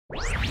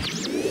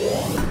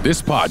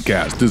This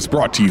podcast is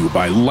brought to you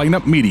by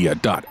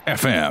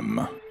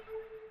lineupmedia.fm.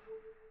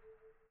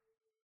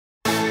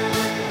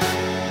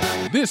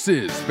 This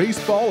is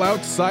Baseball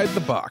Outside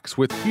the Box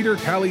with Peter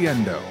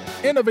Caliendo.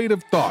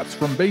 Innovative thoughts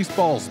from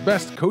baseball's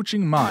best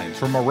coaching minds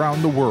from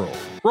around the world.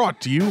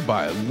 Brought to you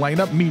by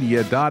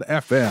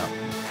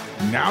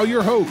lineupmedia.fm. Now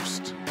your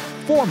host,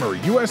 former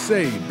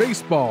USA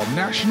Baseball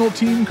National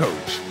Team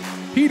Coach,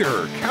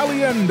 Peter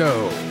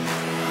Caliendo.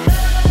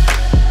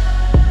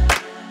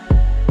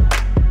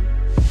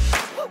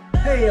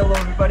 Hey, hello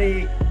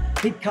everybody.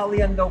 Pete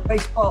Caliendo,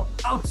 Baseball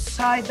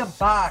Outside the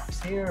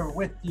Box here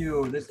with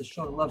you. This is the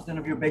show that loves to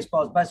interview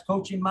baseball's best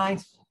coaching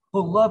minds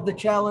who love the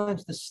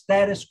challenge, the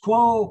status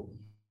quo,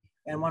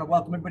 and want to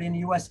welcome everybody in the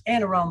U.S.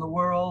 and around the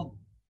world.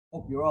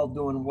 Hope you're all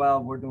doing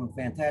well. We're doing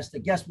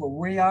fantastic. Guess where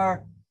we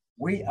are?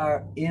 We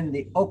are in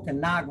the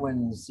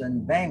Okanagwans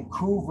in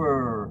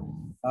Vancouver,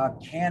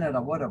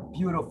 Canada. What a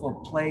beautiful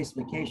place,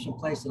 vacation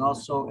place, and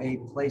also a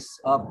place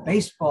of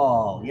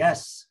baseball.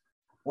 Yes,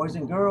 boys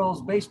and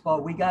girls, baseball.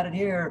 We got it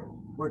here.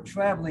 We're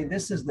traveling.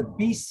 This is the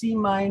BC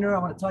Minor. I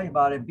want to tell you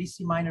about it.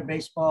 BC Minor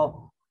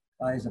Baseball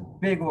is a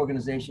big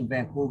organization.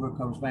 Vancouver,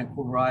 covers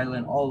Vancouver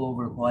Island, all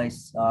over the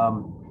place.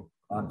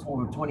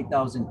 Over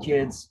 20,000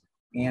 kids.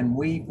 And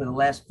we, for the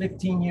last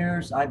 15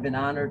 years, I've been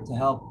honored to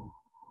help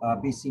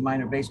BC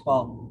Minor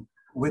Baseball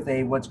with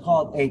what's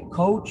called a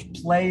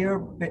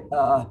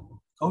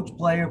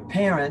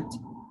coach-player-parent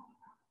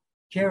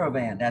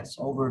caravan. That's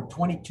over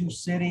 22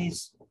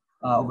 cities.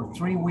 Over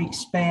 3-week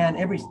span.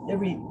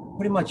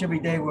 Pretty much every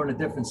day we're in a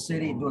different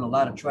city, doing a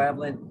lot of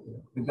traveling.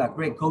 We've got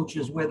great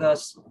coaches with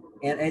us,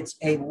 and it's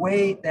a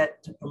way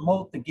to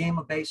promote the game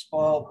of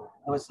baseball.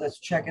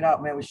 Let's check it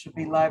out, man. We should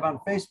be live on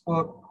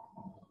Facebook.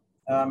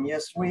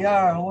 Yes, we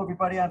are. Hello,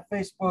 everybody on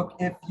Facebook.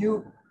 If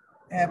you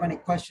have any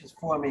questions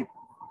for me,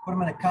 put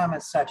them in the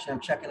comments section. I'm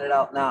checking it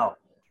out now.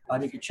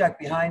 You can check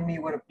behind me.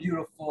 What a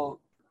beautiful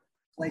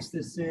place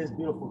this is.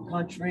 Beautiful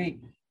country.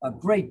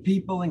 Great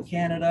people in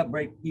Canada,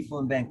 great people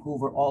in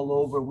Vancouver, all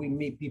over. We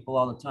meet people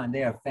all the time.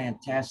 They are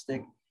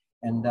fantastic,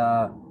 and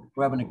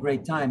we're having a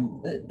great time.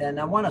 And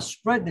I want to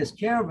spread this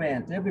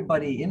caravan to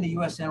everybody in the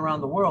U.S. and around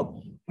the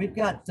world. We've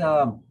got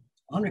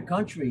 100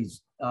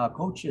 countries,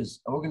 coaches,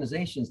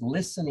 organizations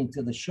listening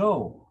to the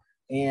show.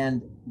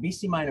 And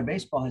BC Minor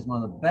Baseball has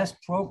one of the best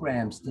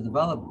programs to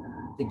develop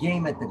the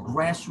game at the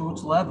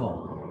grassroots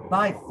level.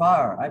 By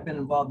far, I've been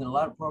involved in a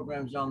lot of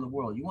programs around the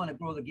world. You want to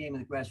grow the game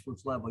at the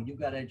grassroots level, you've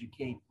got to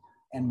educate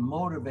and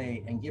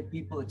motivate and get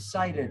people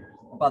excited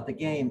about the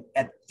game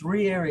at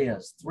 3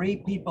 areas. 3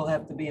 people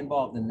have to be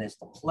involved in this.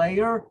 The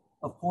player,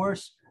 of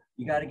course,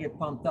 you got to get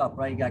pumped up,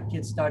 right? You got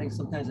kids starting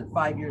sometimes at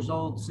 5 years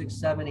old, 6,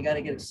 7. You got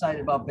to get excited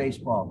about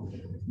baseball.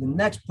 The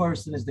next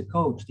person is the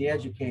coach, the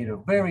educator.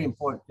 Very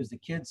important because the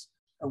kids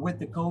are with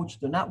the coach.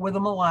 They're not with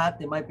them a lot.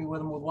 They might be with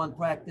them with 1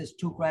 practice,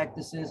 2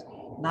 practices,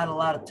 not a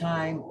lot of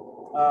time.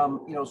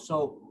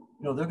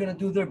 They're going to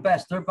do their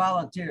best. They're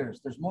volunteers.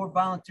 There's more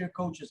volunteer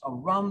coaches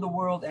around the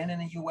world and in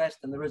the U.S.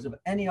 than there is of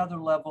any other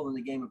level in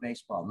the game of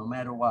baseball, no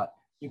matter what.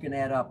 You can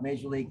add up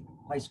Major League,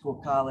 high school,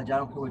 college. I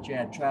don't care what you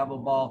add, travel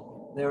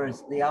ball. There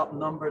is the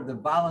outnumbered. The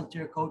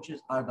volunteer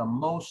coaches are the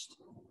most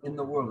in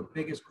the world, the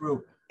biggest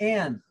group,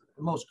 and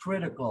the most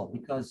critical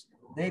because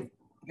they've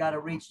got to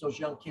reach those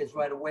young kids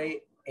right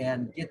away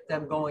and get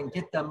them going,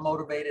 get them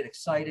motivated,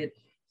 excited,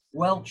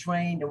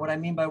 well-trained. And what I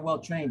mean by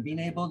well-trained, being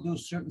able to do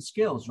certain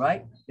skills,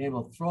 right? Being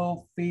able to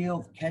throw,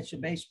 field, catch a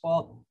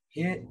baseball,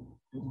 hit,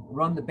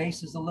 run the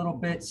bases a little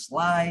bit,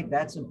 slide,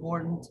 that's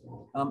important.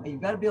 And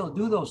you've got to be able to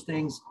do those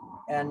things,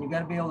 and you've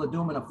got to be able to do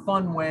them in a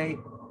fun way,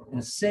 in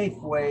a safe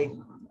way,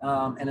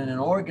 and in an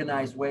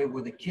organized way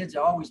where the kids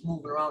are always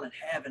moving around and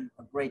having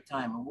a great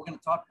time. And we're going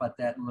to talk about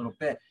that in a little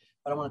bit.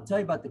 But I want to tell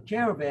you about the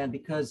caravan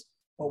because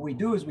what we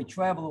do is we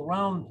travel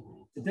around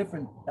the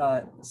different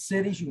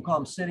cities. You can call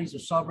them cities or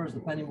suburbs,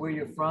 depending where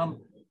you're from.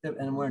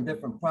 And we're in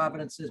different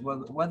provinces,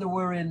 whether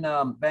we're in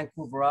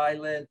Vancouver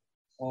Island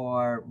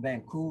or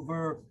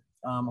Vancouver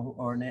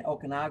or in the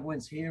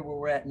Okanagwans here where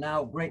we're at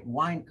now. Great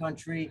wine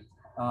country,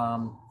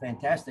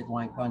 fantastic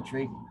wine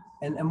country.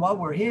 And while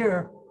we're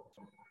here,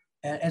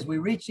 as we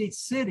reach each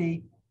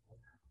city,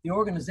 the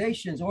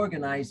organizations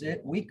organize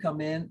it. We come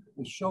in,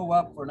 we show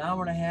up for an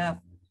hour and a half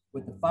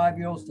with the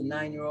 5-year-olds to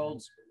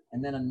 9-year-olds,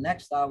 and then a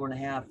next hour and a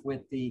half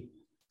with the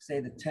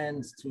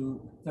 10s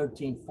to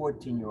 13,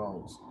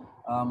 14-year-olds.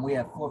 We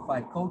have 4 or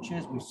 5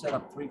 coaches. We've set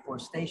up 3, 4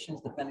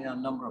 stations, depending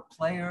on number of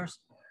players.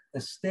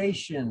 The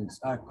stations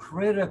are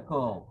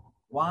critical.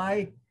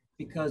 Why?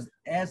 Because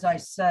as I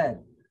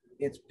said,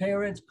 it's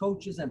parents,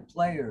 coaches, and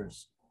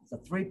players. It's a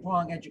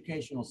 3-pronged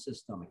educational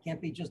system. It can't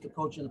be just the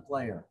coach and the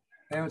player.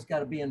 Parents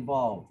got to be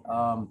involved.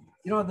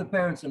 You don't have the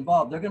parents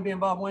involved. They're going to be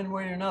involved one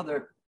way or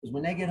another, because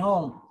when they get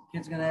home,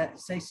 kids are going to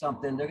say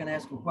something. They're going to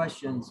ask them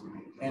questions,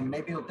 and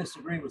maybe they'll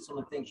disagree with some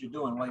of the things you're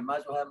doing. Well, you might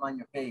as well have them on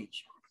your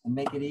page and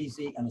make it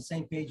easy, on the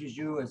same page as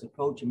you as a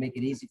coach, and make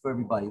it easy for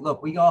everybody.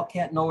 Look, we all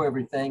can't know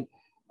everything.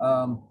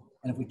 And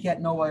if we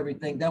can't know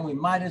everything, then we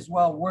might as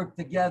well work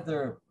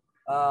together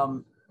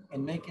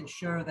and making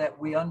sure that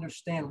we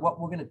understand what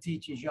we're going to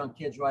teach these young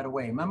kids right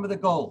away. Remember the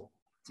goal,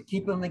 to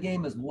keep them in the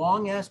game as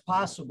long as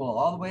possible,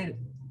 all the way to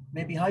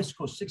maybe high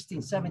school,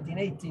 16, 17,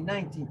 18,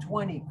 19,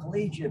 20,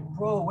 collegiate,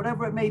 pro,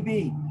 whatever it may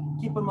be.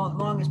 Keep them as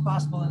long as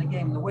possible in the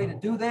game. And the way to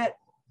do that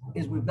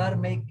is we've got to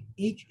make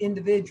each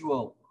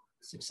individual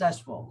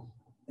successful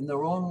in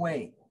their own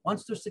way.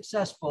 Once they're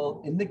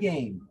successful in the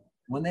game,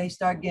 when they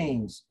start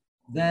games,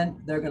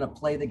 then they're going to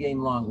play the game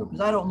longer.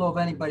 Because I don't know of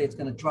anybody that's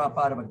going to drop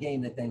out of a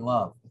game that they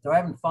love. If they're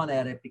having fun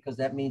at it, because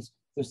that means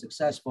they're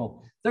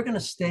successful, they're going to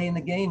stay in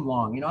the game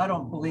long. You know, I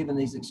don't believe in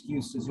these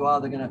excuses. Well,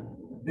 they're going to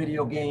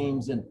video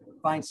games and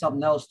find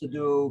something else to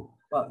do.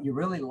 But you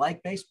really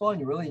like baseball and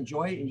you really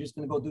enjoy it, and you're just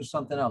going to go do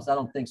something else. I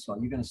don't think so.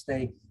 You're going to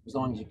stay as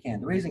long as you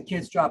can. The reason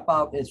kids drop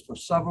out is for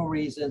several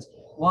reasons.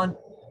 One,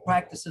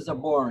 practices are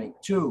boring.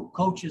 Two,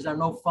 coaches are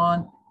no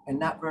fun and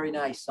not very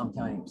nice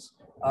sometimes.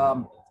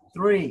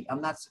 Three,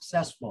 I'm not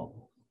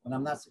successful. When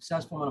I'm not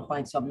successful, I'm going to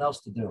find something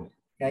else to do.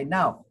 Okay,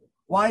 now,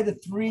 why the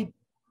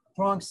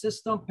three-pronged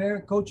system,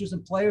 parent, coaches,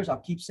 and players? I'll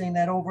keep saying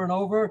that over and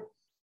over.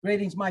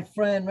 Greetings, my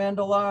friend,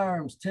 Randall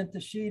Arms, Tim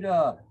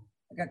Tashida.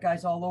 I got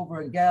guys all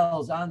over and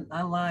gals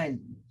online.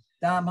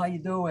 Dom, how you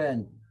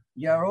doing?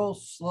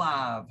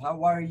 Yaroslav,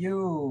 how are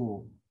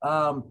you?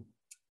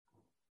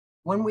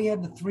 When we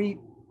have the three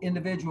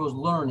individuals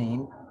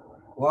learning,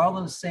 we're all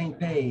on the same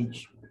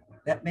page.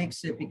 That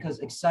makes it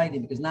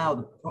exciting because now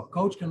the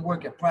coach can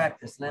work at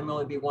practice and that may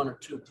only be one or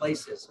two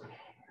places.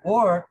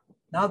 Or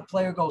now the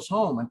player goes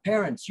home, and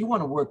parents, you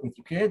want to work with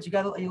your kids.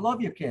 You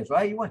love your kids,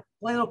 right? You want to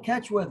play a little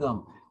catch with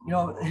them, you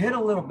know, hit a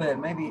little bit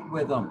maybe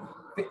with them,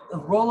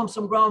 roll them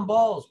some ground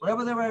balls,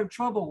 whatever they're having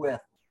trouble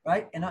with,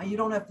 right? And you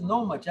don't have to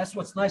know much. That's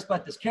what's nice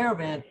about this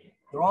caravan.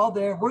 They're all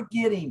there. We're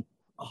getting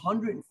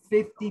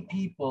 150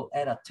 people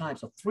at a time.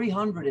 So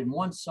 300 in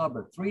one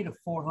suburb, 300 to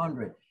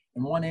 400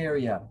 in one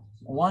area,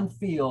 one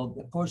field,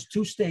 of course,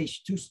 two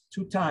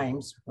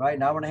times, right?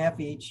 An hour and a half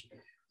each.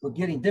 We're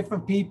getting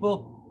different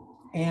people,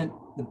 and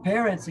the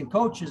parents and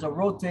coaches are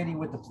rotating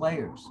with the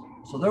players.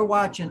 So they're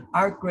watching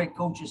our great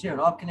coaches here,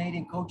 and all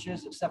Canadian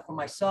coaches, except for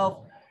myself.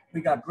 We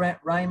got Grant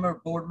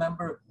Reimer, board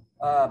member,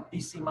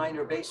 BC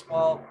Minor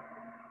Baseball,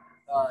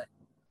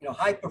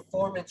 high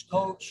performance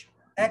coach,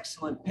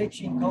 excellent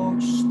pitching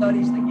coach,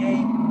 studies the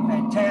game,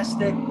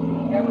 fantastic.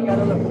 And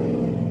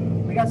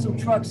we got some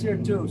trucks here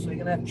too. So you're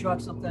gonna have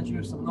trucks, sometimes you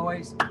hear some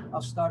noise.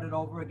 I'll start it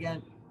over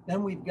again.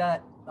 Then we've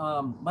got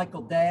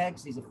Michael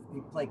Daggs. He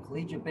played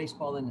collegiate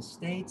baseball in the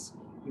States.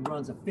 He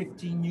runs a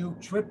 15U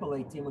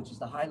AAA team, which is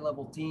the high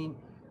level team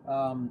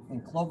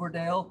in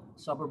Cloverdale,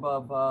 suburb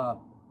of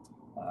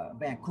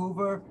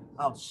Vancouver.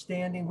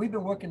 Outstanding. We've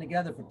been working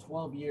together for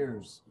 12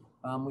 years.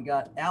 We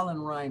got Alan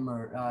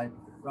Reimer,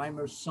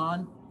 Reimer's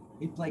son.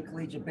 He played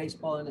collegiate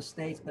baseball in the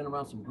States, been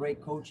around some great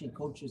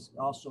coaches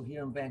also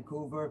here in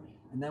Vancouver.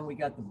 And then we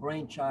got the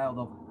brainchild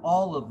of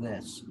all of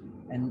this.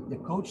 And the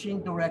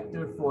coaching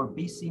director for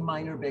BC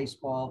Minor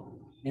Baseball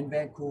in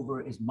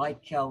Vancouver is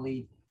Mike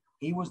Kelly.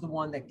 He was the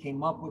one that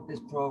came up with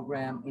this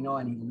program,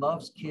 and he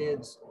loves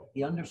kids.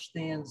 He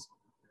understands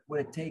what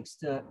it takes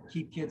to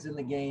keep kids in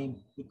the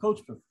game. He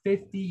coached for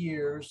 50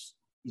 years.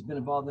 He's been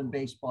involved in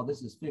baseball.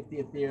 This is his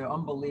 50th year.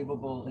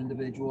 Unbelievable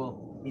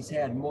individual. He's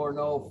had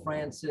Morneau,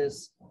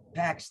 Francis,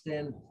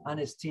 Paxton on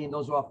his team.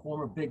 Those are all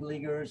former big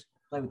leaguers.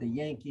 Played with the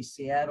Yankees,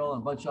 Seattle,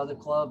 and a bunch of other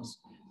clubs.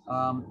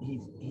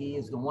 He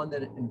is the one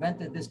that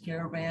invented this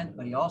caravan,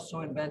 but he also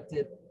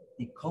invented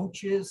the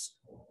coaches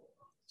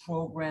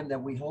program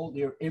that we hold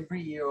here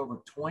every year. Over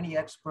 20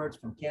 experts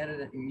from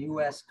Canada and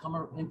US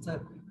come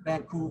into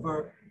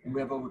Vancouver, and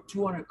we have over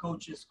 200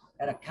 coaches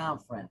at a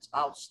conference.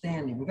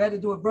 Outstanding. We've had to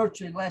do it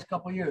virtually the last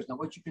couple of years. Now,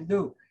 what you can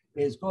do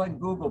is go ahead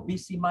and Google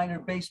BC Minor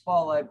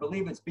Baseball. I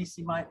believe it's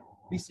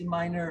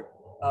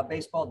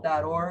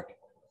bcminorbaseball.org.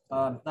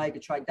 Now you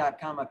can try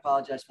 .com. I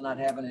apologize for not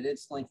having it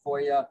instantly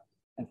for you.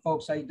 And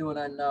folks, how you doing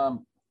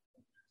on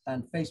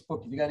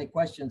Facebook? If you got any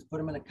questions, put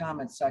them in the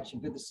comments section.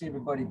 Good to see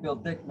everybody. Bill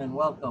Dickman,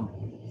 welcome.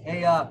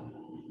 Hey,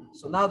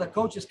 so now the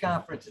coaches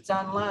conference, it's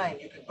online.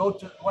 You can go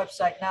to the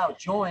website now,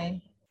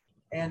 join.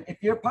 And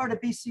if you're part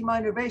of BC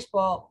Minor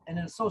Baseball and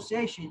an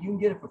association, you can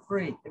get it for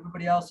free.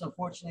 Everybody else,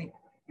 unfortunately,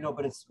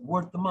 but it's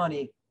worth the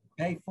money.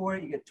 Pay for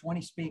it. You get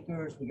 20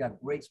 speakers. We got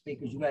great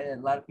speakers. You got a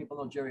lot of people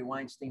know Jerry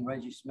Weinstein,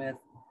 Reggie Smith,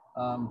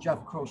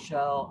 Jeff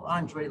Crochelle,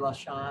 Andre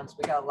LaChance.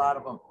 We got a lot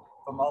of them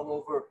from all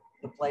over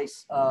the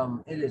place.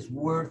 It is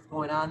worth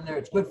going on there.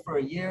 It's good for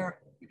a year.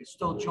 You can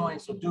still join,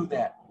 so do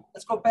that.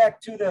 Let's go back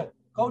to the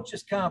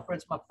coaches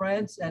conference, my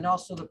friends, and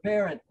also the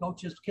parent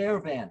coaches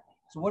caravan.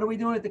 So what are we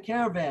doing at the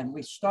caravan?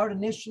 We start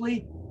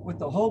initially with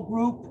the whole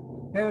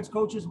group, parents,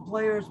 coaches, and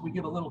players. We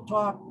give a little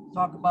talk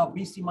about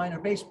BC Minor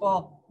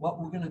Baseball, what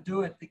we're going to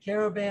do at the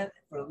caravan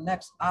for the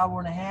next hour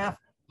and a half,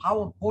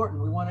 how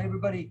important. We want to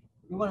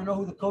know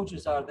who the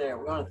coaches are there.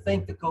 We want to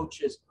thank the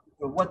coaches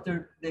for what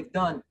they've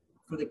done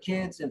for the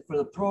kids and for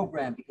the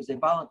program because they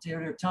volunteer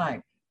their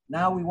time.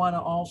 Now we want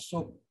to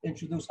also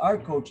introduce our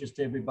coaches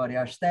to everybody,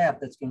 our staff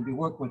that's going to be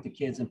working with the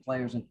kids and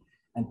players and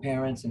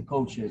parents and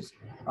coaches.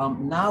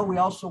 Now we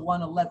also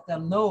want to let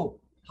them know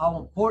how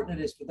important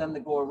it is for them to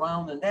go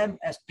around. And then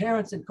as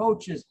parents and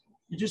coaches,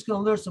 you're just going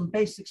to learn some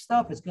basic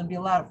stuff. It's going to be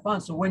a lot of fun.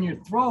 So when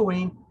you're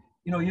throwing,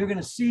 you know, you're going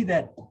to see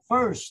that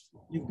first,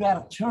 you've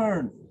got to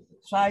turn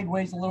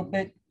sideways a little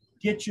bit,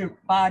 get your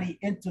body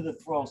into the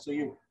throw. So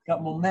you've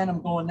got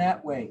momentum going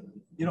that way.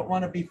 You don't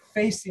want to be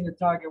facing the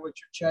target with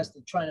your chest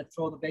and trying to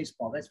throw the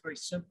baseball. That's very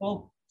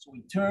simple. So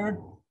we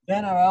turn,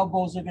 then our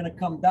elbows are going to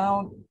come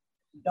down,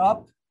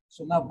 up.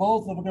 So now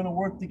both of them are going to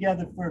work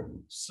together for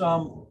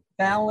some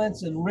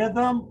balance and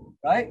rhythm,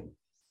 right?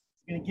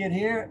 We're going to get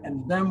here,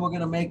 and then we're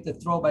going to make the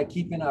throw by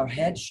keeping our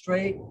head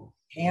straight,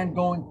 hand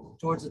going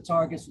towards the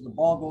target so the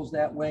ball goes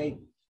that way.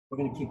 We're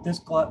going to keep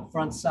this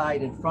front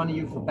side in front of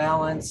you for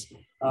balance.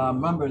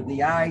 Remember,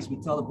 the eyes,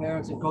 we tell the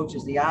parents and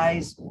coaches, the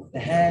eyes, the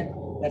head,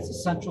 that's the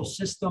central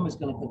system. It's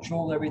going to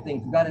control everything.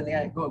 If you got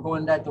it, go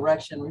in that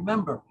direction.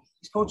 Remember,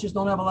 these coaches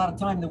don't have a lot of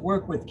time to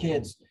work with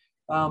kids.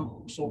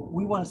 So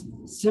we want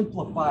to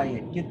simplify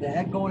it, get the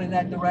head going in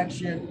that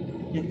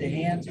direction, get the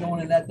hands going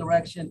in that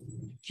direction,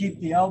 keep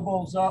the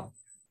elbows up,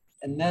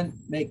 and then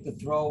make the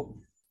throw.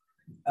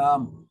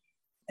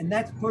 And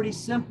that's pretty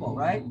simple,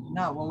 right?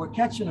 Now, when we're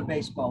catching a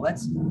baseball,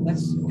 let's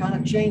kind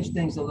of change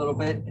things a little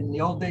bit. In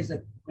the old days,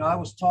 I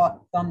was taught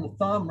thumb to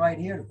thumb right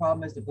here. The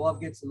problem is the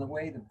glove gets in the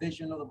way, the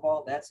vision of the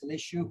ball, that's an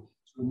issue.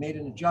 So we made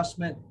an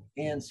adjustment,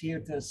 hands here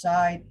to the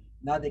side.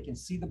 Now they can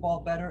see the ball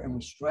better, and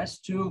we stress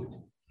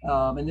too.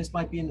 And this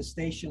might be in the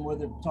station where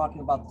they're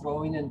talking about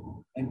throwing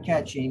and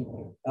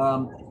catching.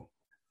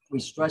 We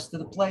stress to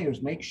the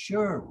players, make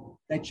sure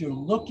that you're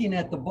looking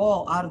at the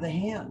ball out of the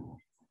hand.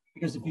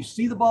 Because if you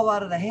see the ball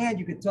out of the hand,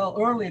 you can tell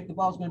early if the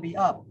ball's going to be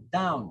up,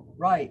 down,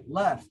 right,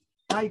 left.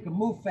 Now you can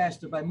move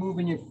faster by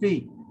moving your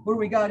feet. What do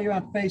we got here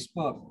on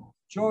Facebook?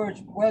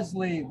 George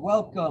Wesley,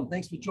 welcome.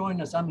 Thanks for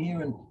joining us. I'm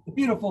here in the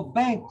beautiful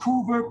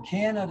Vancouver,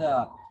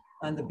 Canada,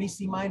 on the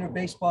BC Minor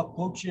Baseball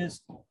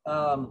Coaches,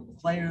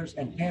 Players,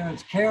 and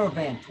Parents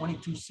Caravan,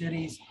 22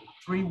 cities,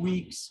 3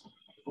 weeks.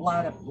 A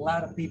lot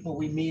of people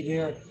we meet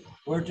here.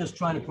 We're just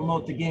trying to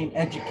promote the game,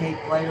 educate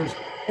players.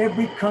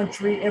 Every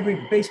country,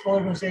 every baseball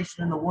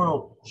organization in the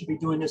world should be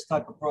doing this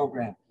type of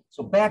program.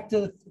 So back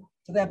to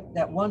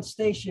that one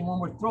station when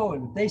we're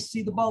throwing. If they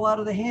see the ball out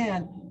of the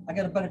hand, I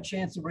got a better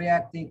chance of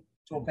reacting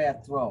to a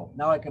bad throw.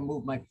 Now I can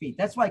move my feet.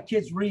 That's why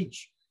kids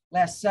reach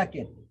last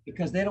second,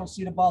 because they don't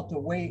see the ball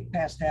till way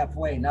past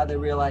halfway. Now they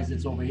realize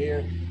it's over here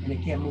and they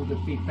can't move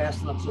their feet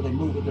fast enough, so they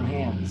move with their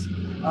hands.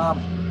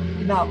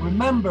 Now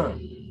remember,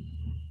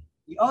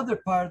 the other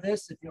part of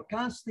this, if you're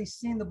constantly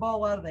seeing the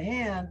ball out of the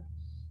hand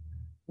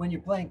when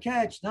you're playing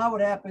catch, now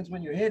what happens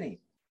when you're hitting?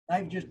 Now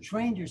you've just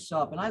trained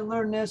yourself. And I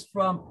learned this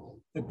from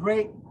the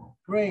great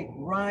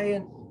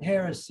Ryan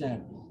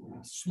Harrison.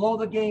 Slow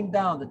the game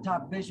down, the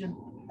top vision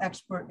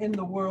expert in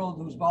the world,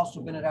 who's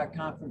also been at our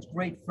conference,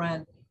 great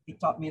friend. He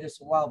taught me this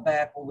a while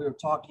back when we were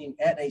talking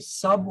at a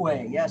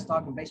Subway. Yes,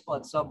 talking baseball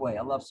at Subway.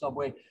 I love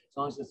Subway as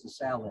long as it's a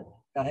salad.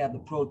 Got to have the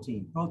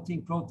protein, a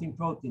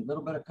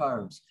little bit of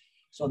carbs.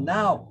 So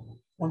now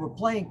when we're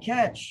playing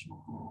catch,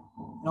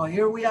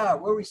 here we are.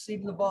 We're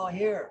receiving the ball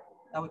here.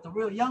 Now with the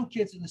real young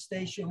kids in the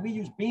station, we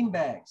use bean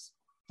bags.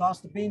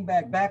 Toss the bean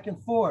bag back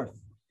and forth.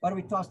 Why do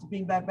we toss the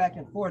bean bag back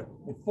and forth?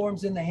 It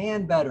forms in the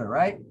hand better,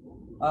 right?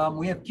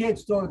 We have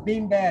kids throwing a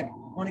bean bag.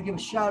 I want to give a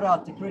shout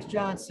out to Chris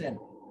Johnson,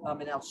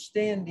 an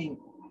outstanding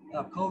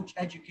coach,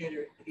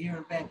 educator here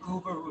in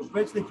Vancouver, who's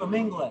originally from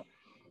England,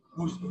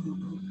 who's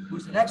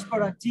an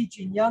expert on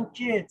teaching young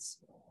kids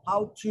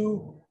how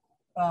to,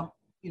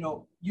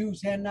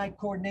 use hand-eye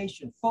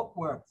coordination,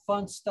 footwork,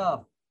 fun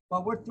stuff.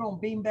 While we're throwing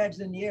bean bags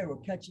in the air, we're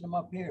catching them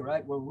up here,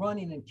 right? We're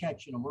running and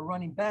catching them. We're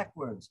running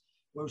backwards.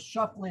 We're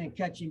shuffling and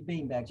catching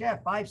bean bags. Yeah,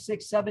 5,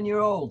 6,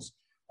 7-year-olds.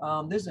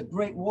 This is a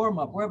great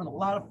warm-up. We're having a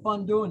lot of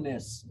fun doing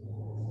this.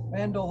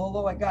 Randall,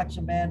 hello, I got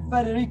you, man.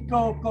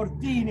 Federico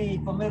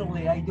Cortini from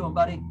Italy. How you doing,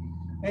 buddy?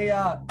 Hey,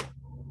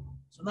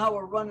 so now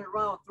we're running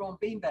around throwing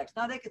beanbags.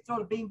 Now they can throw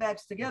the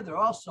beanbags together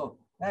also,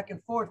 back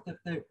and forth. If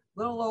they're a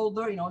little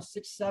older,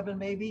 6, 7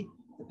 maybe,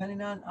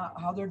 depending on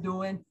how they're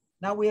doing.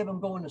 Now we have them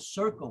go in a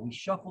circle. We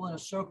shuffle in a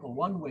circle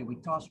one way. We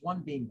toss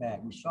one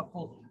beanbag. We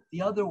shuffle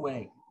the other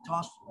way,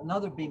 toss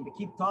another beanbag.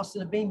 Keep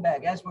tossing a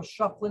beanbag as we're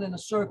shuffling in a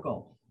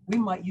circle. We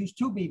might use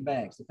 2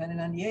 beanbags, depending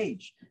on the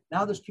age.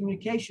 Now there's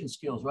communication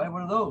skills, right?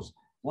 What are those?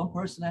 One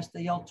person has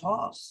to yell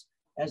toss.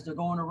 As they're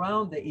going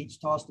around, they each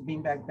toss the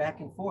beanbag back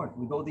and forth.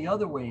 We go the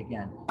other way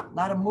again. A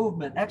lot of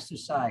movement,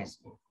 exercise.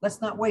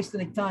 Let's not waste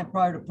any time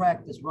prior to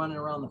practice running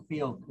around the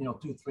field,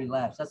 2, 3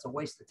 laps. That's a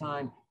waste of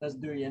time.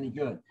 Doesn't do you any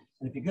good.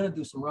 And if you're going to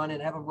do some running,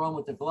 have them run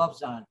with the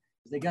gloves on,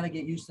 because they got to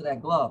get used to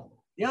that glove.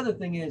 The other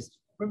thing is,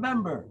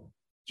 remember,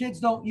 kids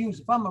don't use,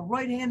 if I'm a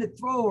right-handed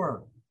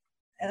thrower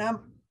and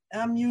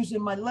I'm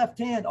using my left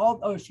hand,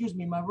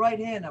 my right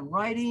hand, I'm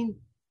writing,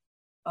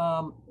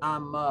 I'm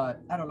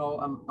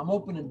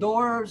opening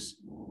doors.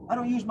 I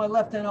don't use my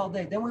left hand all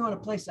day. Then we want to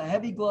place a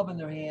heavy glove in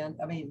their hand.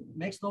 I mean,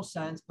 makes no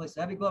sense. Place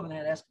a heavy glove in the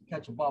hand, ask them to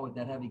catch a ball with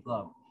that heavy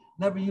glove.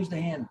 Never use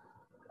the hand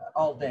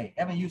all day.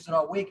 Haven't used it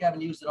all week.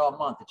 Haven't used it all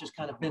month. It's just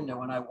kind of been there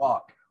when I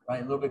walk,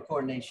 right? A little bit of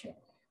coordination.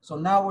 So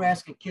now we're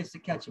asking kids to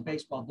catch a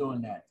baseball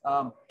doing that.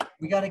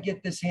 We got to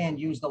get this hand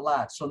used a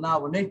lot. So now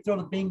when they throw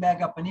the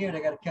beanbag up in the air,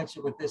 they got to catch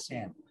it with this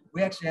hand.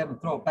 We actually have them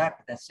throw it back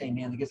with that same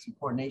hand to get some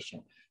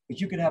coordination.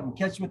 But you could have them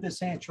catch it with this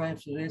hand,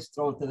 transfer this,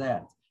 throw it to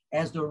that,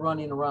 as they're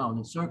running around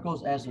in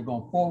circles, as they're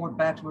going forward,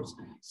 backwards,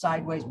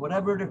 sideways,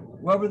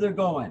 wherever they're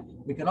going.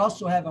 We could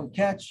also have them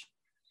catch,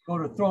 go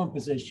to throwing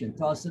position,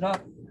 toss it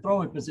up,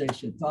 throwing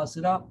position, toss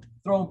it up,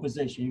 throwing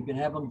position. You can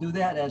have them do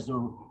that as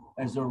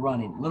they're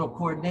running. Little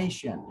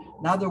coordination.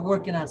 Now they're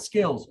working on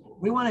skills.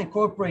 We want to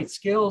incorporate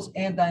skills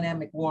and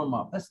dynamic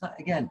warm-up. That's not,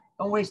 again,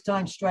 don't waste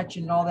time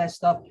stretching and all that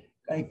stuff.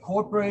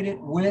 Incorporate it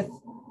with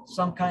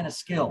some kind of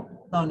skill.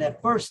 Now in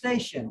that first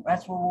station,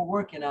 that's what we're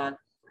working on.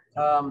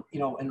 You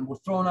know, and we're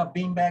throwing up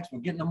beanbags, we're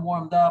getting them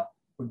warmed up,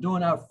 we're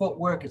doing our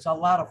footwork. It's a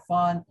lot of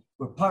fun.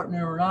 We're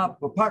partnering up.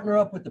 We're partnering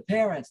up with the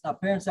parents. Now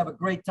parents have a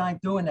great time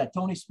doing that.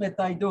 Tony Smith,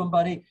 how you doing,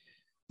 buddy?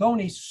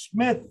 Tony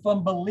Smith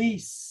from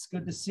Belize.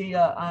 Good to see you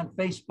on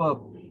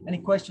Facebook. Any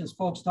questions,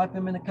 folks? Type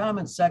them in the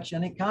comments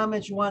section. Any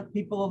comments you want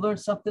people to learn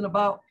something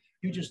about,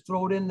 you just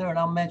throw it in there and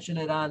I'll mention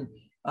it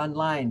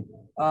online.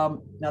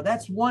 Now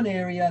that's one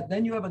area.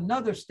 Then you have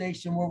another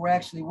station where we're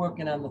actually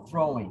working on the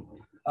throwing.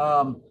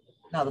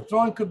 Now the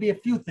throwing could be a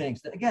few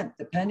things. Again,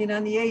 depending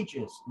on the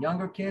ages,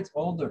 younger kids,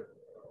 older.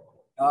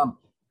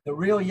 The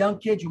real young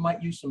kids, you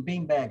might use some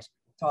beanbags,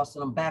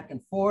 tossing them back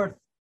and forth,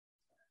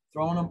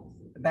 throwing them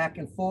back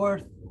and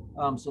forth.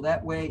 So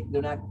that way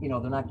they're not, you know,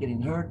 they're not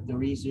getting hurt.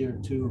 They're easier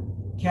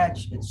to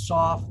catch. It's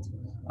soft.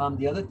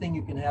 The other thing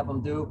you can have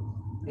them do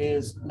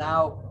is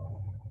now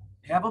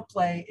have them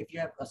play. If you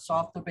have a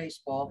softer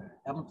baseball,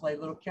 have them play a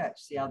little catch.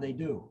 See how they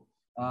do.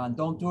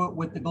 Don't do it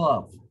with the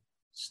glove.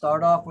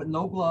 Start off with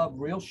no glove,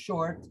 real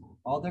short.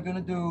 All they're going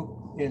to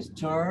do is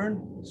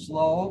turn,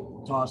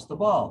 slow, toss the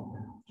ball.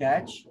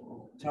 Catch,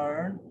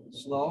 turn,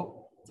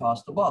 slow,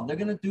 toss the ball. They're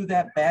going to do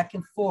that back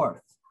and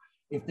forth.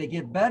 If they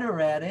get better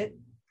at it,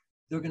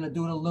 they're going to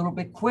do it a little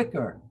bit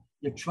quicker.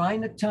 You're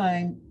trying to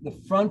time the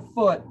front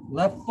foot,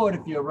 left foot,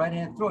 if you're a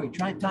right-hand thrower, you're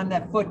trying to time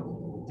that foot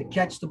to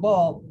catch the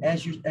ball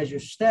as you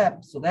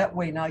step. So that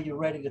way now you're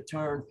ready to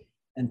turn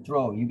and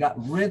throw. You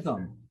got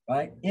rhythm,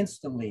 right?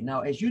 Instantly.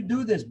 Now, as you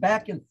do this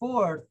back and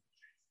forth,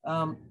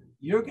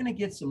 you're going to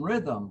get some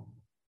rhythm.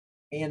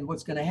 And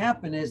what's going to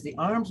happen is the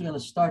arms are going to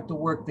start to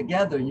work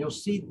together and you'll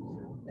see,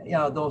 you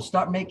know, they'll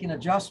start making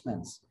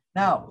adjustments.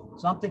 Now,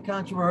 something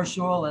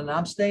controversial, and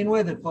I'm staying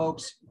with it,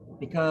 folks,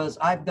 because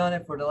I've done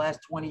it for the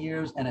last 20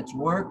 years and it's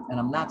worked. And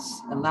I'm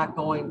not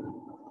going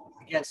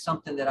against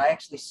something that I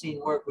actually seen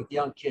work with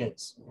young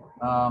kids.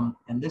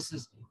 And this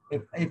is,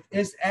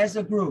 if as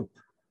a group,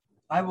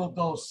 I will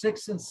go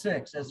 6 and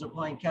 6 as they're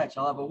playing catch.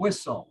 I'll have a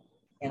whistle,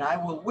 and I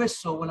will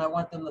whistle when I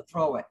want them to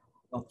throw it.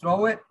 They'll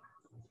throw it.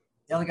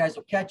 The other guys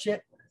will catch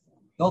it.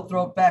 They'll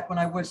throw it back when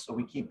I whistle.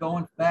 We keep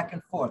going back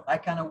and forth. I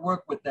kind of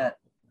work with that.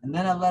 And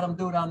then I let them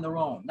do it on their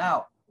own.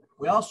 Now,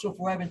 we also, if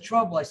we're having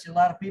trouble, I see a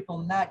lot of people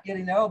not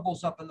getting their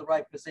elbows up in the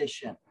right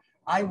position.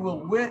 I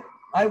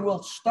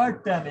will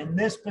start them in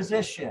this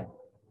position,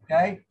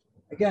 okay?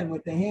 Again,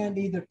 with the hand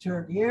either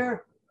turned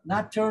here,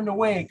 not turned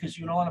away because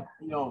you don't want to,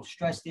 you know,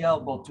 stress the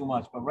elbow too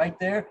much, but right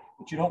there,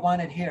 but you don't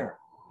want it here,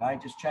 okay?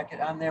 Just check it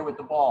on there with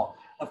the ball.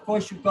 Of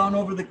course, you've gone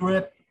over the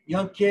grip.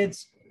 Young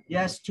kids,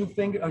 yes, 2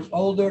 fingers,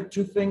 older,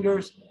 2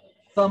 fingers,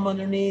 thumb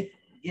underneath,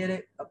 get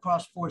it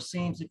across 4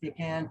 seams if you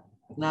can.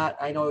 If not,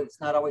 I know it's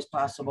not always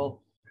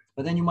possible,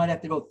 but then you might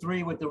have to go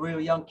 3 with the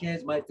real young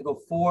kids, might have to go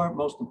 4,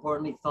 most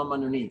importantly, thumb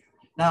underneath.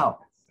 Now,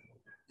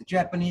 the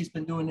Japanese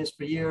been doing this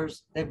for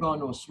years. They've gone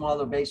to a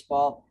smaller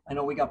baseball. I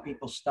know we got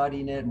people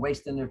studying it and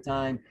wasting their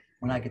time,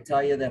 when I could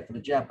tell you that for the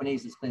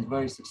Japanese, it's been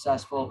very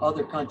successful.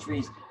 Other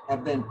countries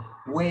have been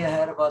way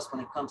ahead of us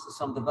when it comes to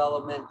some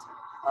development.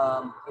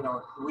 You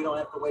know, we don't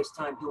have to waste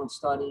time doing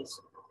studies.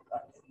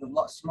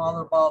 The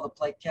smaller ball to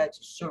play catch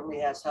certainly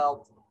has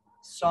helped.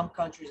 Some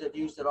countries have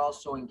used it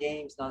also in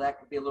games. Now that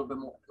could be a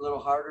little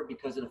harder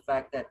because of the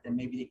fact that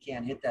maybe they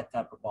can't hit that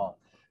type of ball,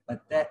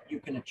 but that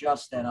you can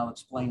adjust that. I'll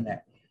explain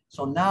that.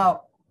 So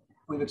now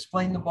we've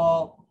explained the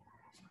ball.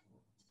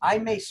 I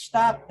may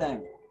stop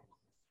them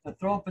to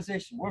throw in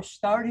position. We'll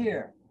start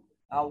here.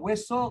 I'll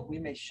whistle. We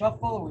may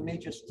shuffle, or we may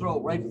just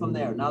throw right from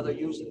there. Now they're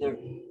using their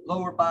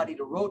lower body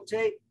to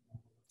rotate,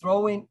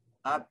 throwing,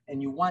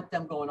 and you want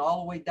them going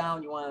all the way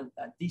down. You want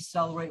to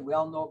decelerate. We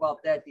all know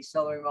about that.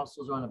 Decelerating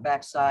muscles are on the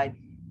backside.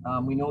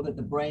 We know that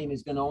the brain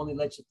is going to only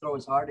let you throw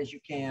as hard as you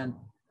can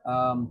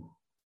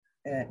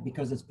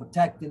because it's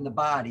protecting the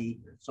body.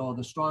 So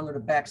the stronger the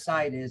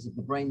backside is, if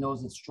the brain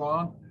knows it's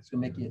strong, it's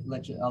going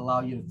to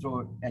allow you to throw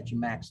it at your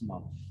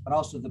maximum. But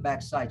also if the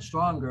backside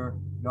stronger,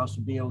 you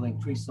also be able to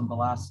increase some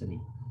velocity.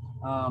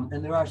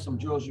 And there are some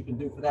drills you can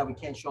do for that. We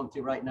can't show them to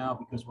you right now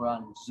because we're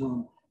on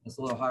Zoom. It's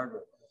a little harder.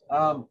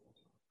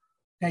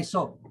 Okay,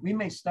 so we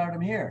may start them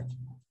here,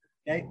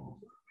 okay?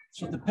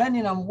 So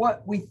depending on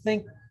what we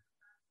think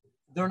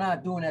they're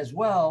not doing as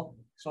well,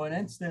 so in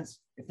instance,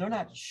 if they're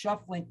not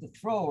shuffling to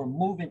throw or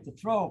moving to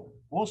throw,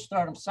 we'll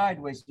start them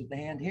sideways with the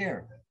hand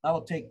here. I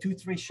will take 2,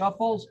 3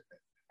 shuffles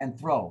and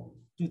throw,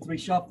 2, 3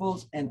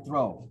 shuffles and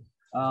throw.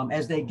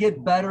 As they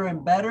get better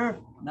and better,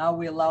 now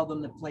we allow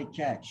them to play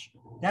catch.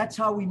 That's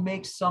how we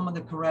make some of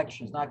the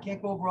corrections. Now, I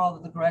can't go over all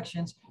of the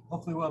corrections.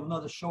 Hopefully we'll have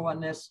another show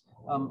on this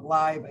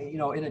live,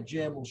 in a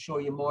gym. We'll show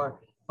you more.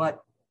 But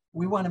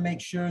we want to make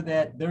sure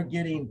that they're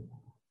getting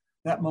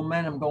that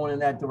momentum going in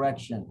that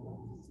direction.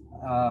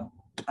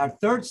 Our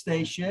third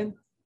station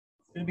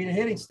is going to be the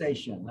hitting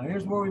station. Now,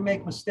 here's where we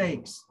make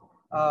mistakes.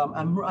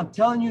 I'm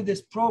telling you,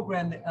 this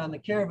program on the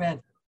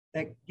Caravan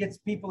that gets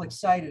people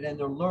excited, and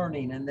they're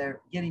learning and they're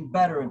getting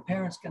better, and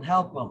parents can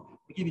help them.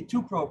 We give you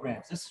 2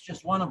 programs. This is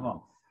just one of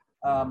them.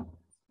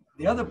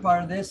 The other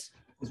part of this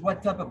is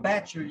what type of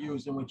bat you're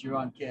using with your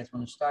young kids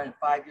when they're starting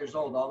 5 years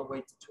old all the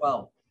way to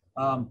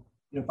 12.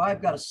 If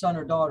I've got a son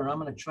or daughter and I'm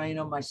going to train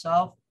them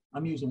myself,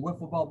 I'm using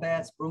wiffle ball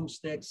bats,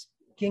 broomsticks,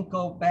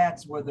 Kinko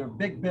bats where they're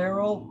big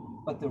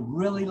barrel, but they're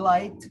really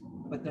light,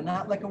 but they're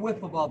not like a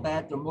wiffle ball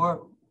bat.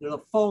 They're a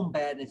foam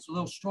bat, and it's a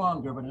little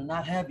stronger, but they're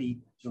not heavy.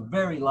 They're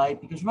very light,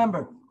 because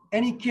remember,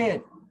 any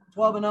kid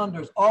 12 and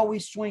under is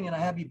always swinging a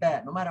heavy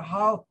bat. No matter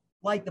how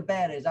light the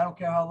bat is, I don't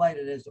care how light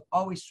it is, they're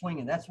always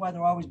swinging. That's why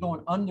they're always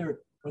going under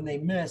when they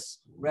miss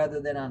rather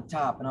than on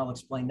top, and I'll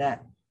explain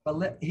that.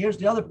 But here's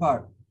the other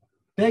part.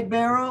 Big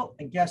barrel,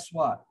 and guess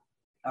what?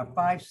 Our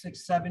 5,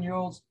 6,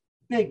 7-year-olds,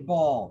 big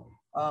ball.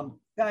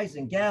 Guys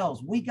and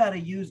gals, we got to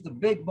use the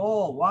big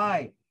ball.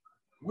 Why?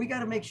 We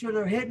got to make sure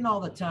they're hitting all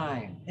the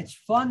time. It's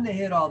fun to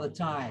hit all the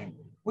time.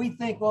 We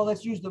think, well,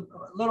 let's use the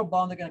little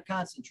ball and they're going to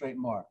concentrate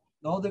more.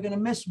 No, they're going to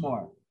miss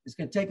more. It's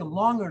going to take them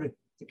longer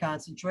to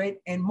concentrate,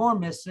 and more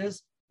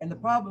misses. And the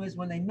problem is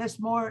when they miss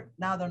more,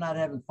 now they're not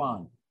having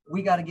fun.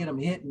 We got to get them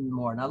hitting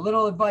more. Now,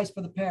 little advice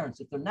for the parents.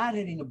 If they're not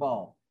hitting the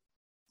ball,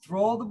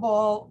 throw the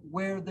ball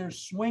where their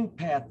swing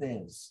path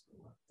is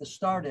to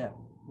start at.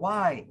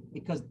 Why?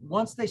 Because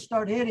once they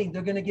start hitting,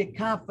 they're going to get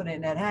confident,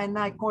 and that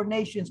hand-eye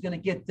coordination is going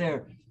to get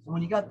there. And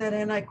when you got that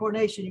hand-eye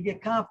coordination, you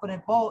get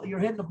confident. You're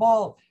hitting the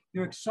ball.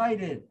 You're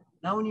excited.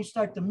 Now, when you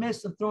start to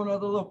miss and throw in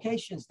other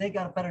locations, they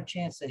got a better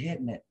chance at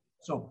hitting it.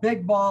 So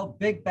big ball,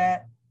 big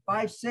bat,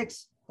 5,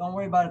 6. Don't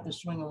worry about if they're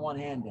swinging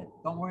one-handed.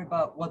 Don't worry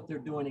about what they're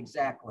doing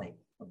exactly.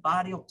 The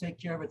body will take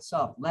care of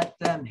itself. Let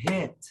them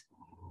hit.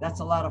 That's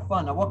a lot of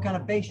fun. Now, what kind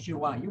of base do you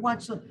want? You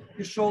want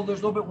your shoulders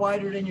a little bit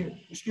wider than your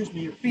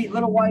feet a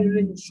little wider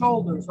than your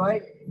shoulders,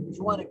 right? Because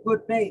you want a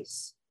good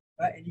base,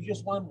 right? And you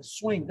just want them to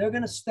swing. They're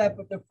going to step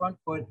with their front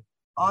foot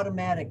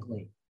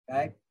automatically,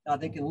 okay? Now,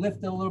 they can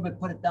lift it a little bit,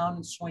 put it down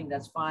and swing.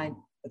 That's fine,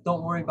 but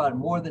don't worry about it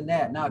more than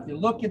that. Now, if you're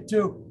looking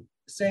to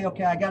say,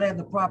 okay, I got to have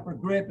the proper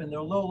grip, and they're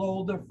a little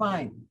older,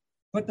 fine.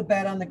 Put the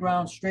bat on the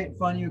ground straight in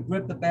front of you,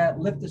 grip the bat,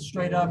 lift it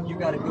straight up, you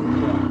got a good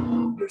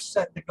grip. You're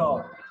set to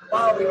go.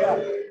 Wow, we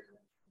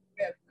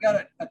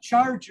got a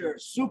Charger,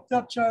 souped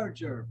up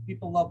Charger.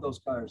 People love those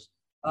cars.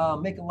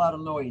 Make a lot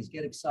of noise,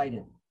 get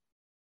excited.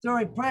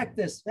 During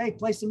practice, hey,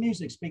 play some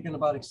music. Speaking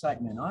about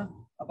excitement, huh?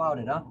 About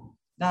it, huh?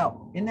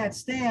 Now, in that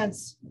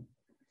stance,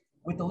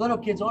 with the little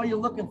kids, all you're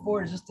looking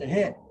for is just to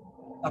hit.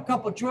 A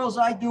couple of drills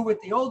I do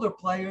with the older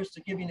players,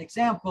 to give you an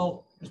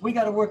example, is we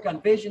got to work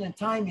on vision and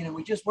timing, and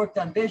we just worked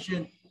on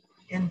vision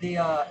in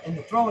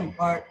the throwing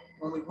part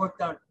when we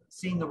worked on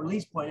seeing the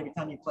release point every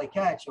time you play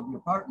catch of your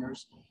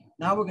partners.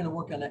 Now we're going to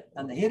work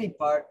on the hitting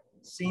part,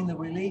 seeing the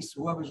release,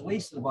 whoever's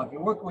releasing the ball. If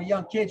you're working with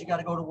young kids, you got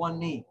to go to one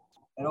knee.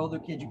 At older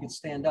kids, you can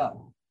stand up.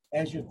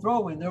 As you're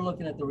throwing, they're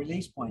looking at the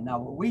release point. Now,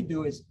 what we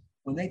do is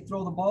when they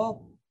throw the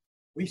ball,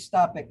 we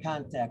stop at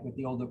contact with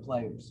the older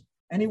players.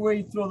 Anywhere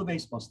you throw the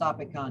baseball, stop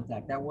at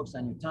contact. That works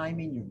on your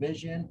timing, your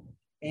vision,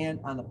 and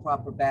on the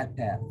proper bat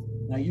path.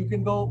 Now, you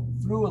can go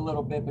through a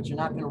little bit, but you're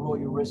not going to roll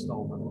your wrist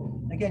over.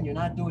 Again, you're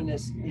not doing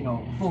this,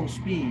 full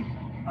speed.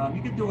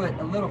 You could do it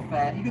a little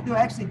fast. You could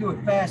actually do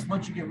it fast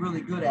once you get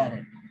really good at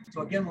it.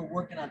 So again, we're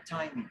working on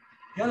timing.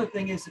 The other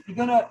thing is, if you're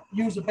going to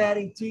use a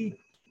batting tee,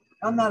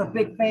 I'm not a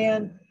big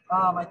fan.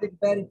 I think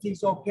batting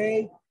tee's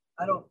okay.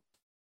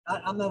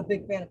 I'm not a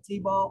big fan of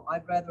T-ball.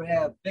 I'd rather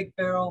have big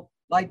barrel,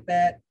 light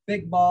bat,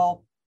 big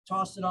ball,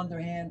 toss it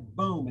underhand,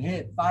 boom,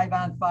 hit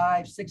 5-on-5,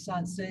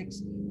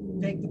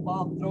 6-on-6, take the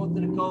ball, throw it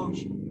to the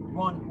coach,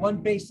 run one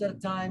base at a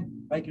time,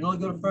 right? You can only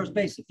go to first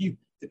base. If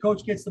the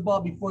coach gets the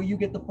ball before you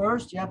get the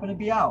first, you happen to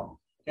be out,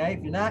 okay?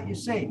 If you're not, you're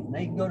safe. Now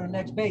you can go to the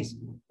next base.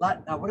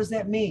 Now, what does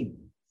that mean?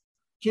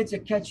 Kids are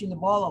catching the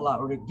ball a lot,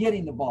 or they're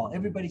getting the ball.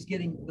 Everybody's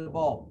getting the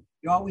ball.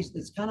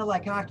 It's kind of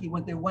like hockey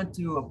when they went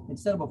to,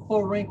 instead of a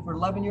full rink for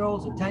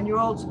 11-year-olds or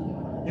 10-year-olds,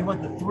 they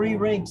went to 3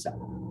 rinks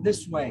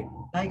this way.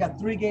 Now you got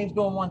 3 games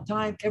going one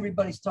time.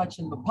 Everybody's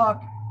touching the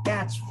puck.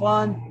 That's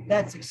fun.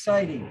 That's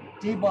exciting.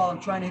 T-ball,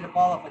 I'm trying to hit a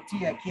ball off a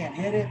tee. I can't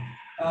hit it.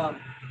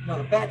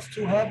 The bat's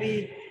too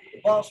heavy.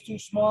 The ball's too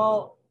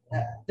small.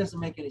 Doesn't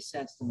make any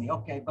sense to me.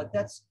 Okay, but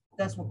that's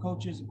what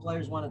coaches and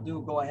players want to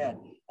do. Go ahead.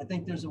 I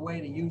think there's a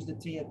way to use the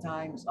tee at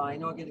times. I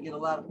know I'm going to get a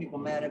lot of people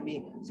mad at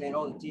me saying,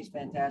 oh, the tee's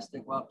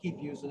fantastic. Well, keep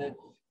using it.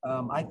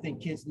 I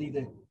think kids need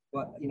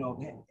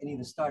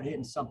to start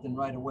hitting something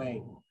right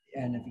away.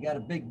 And if you got a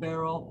big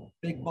barrel,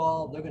 big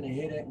ball, they're going to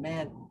hit it.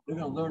 Man, they're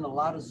going to learn a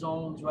lot of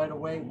zones right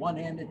away.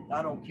 One-handed,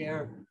 I don't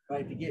care.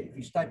 Right? If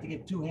you start to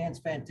get 2 hands,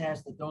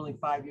 fantastic. They're only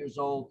 5 years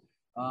old.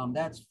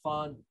 That's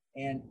fun.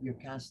 And you're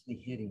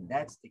constantly hitting.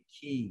 That's the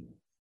key.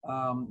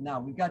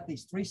 Now we've got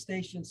these 3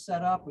 stations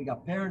set up. We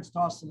got parents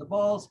tossing the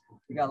balls.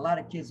 We got a lot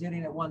of kids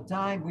hitting at one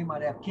time. We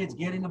might have kids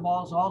getting the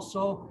balls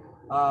also.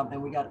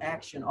 And we got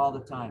action all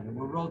the time. And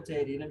we're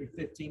rotating every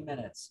 15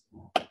 minutes.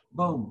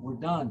 Boom, we're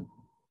done.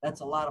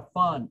 That's a lot of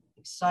fun,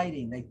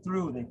 exciting. They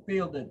threw, they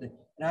fielded.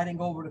 And I didn't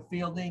go over to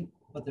fielding,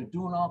 but they're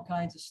doing all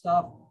kinds of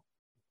stuff.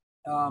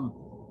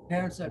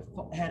 Parents have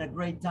had a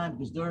great time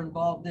because they're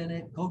involved in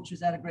it.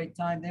 Coaches had a great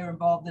time. They're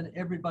involved in it.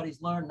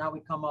 Everybody's learned. Now we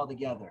come all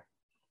together.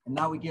 And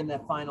now we give them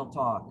that final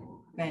talk.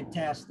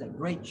 Fantastic.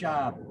 Great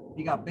job.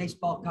 You got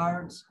baseball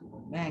cards?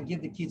 Man,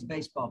 give the kids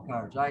baseball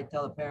cards. I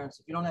tell the parents,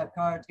 if you don't have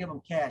cards, give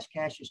them cash.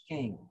 Cash is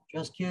king.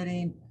 Just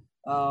kidding.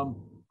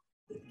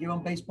 Give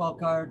them baseball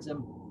cards.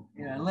 And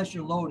you know, unless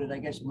you're loaded, I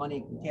guess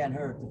money can't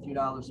hurt, a few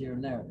dollars here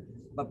and there.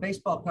 But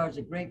baseball cards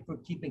are great for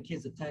keeping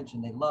kids'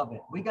 attention. They love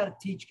it. We got to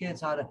teach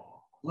kids how to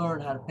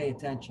learn how to pay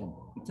attention.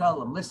 We tell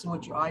them, listen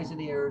with your eyes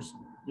and ears.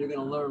 You're going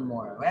to learn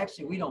more.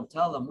 Actually, we don't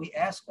tell them. We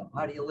ask them,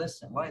 how do you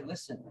listen? Why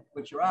listen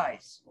with your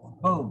eyes?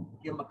 Boom,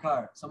 give them a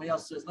card. Somebody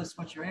else says,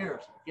 listen with your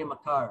ears. Give them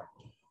a card.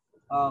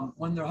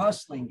 When they're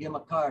hustling, give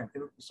them a card.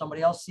 If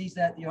somebody else sees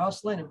that you're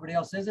hustling, everybody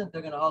else isn't,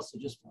 they're going to hustle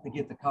just to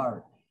get the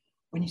card.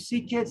 When you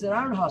see kids that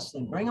aren't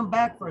hustling, bring them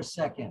back for a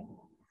second.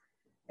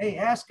 Hey,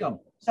 ask them,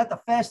 is that the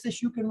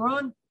fastest you can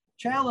run?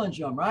 Challenge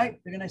them, right?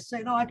 They're going to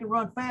say, no, I can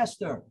run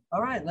faster.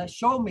 All right, let's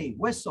show me.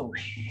 Whistle.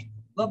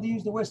 Love to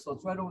use the whistle.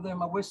 It's right over there,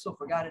 my whistle.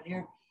 Forgot it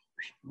here.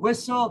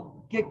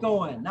 Whistle, get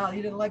going. Now,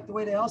 you didn't like the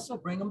way they hustle,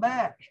 bring them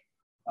back.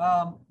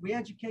 We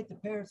educate the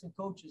parents and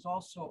coaches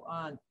also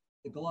on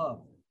the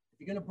glove. If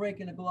you're going to break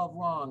in a glove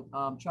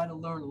wrong, try to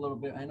learn a little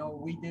bit. I know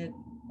we did.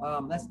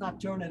 Let's not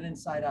turn it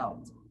inside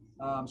out.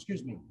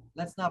 Excuse me.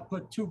 Let's not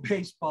put 2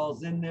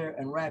 baseballs in there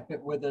and wrap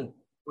it with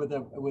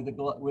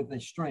a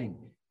string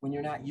when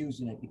you're not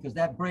using it, because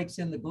that breaks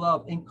in the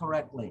glove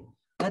incorrectly.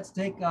 Let's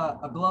take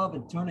a glove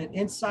and turn it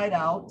inside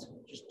out.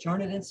 Just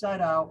turn it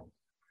inside out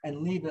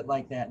and leave it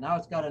like that. Now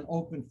it's got an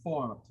open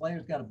form. A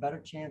player's got a better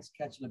chance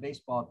catching a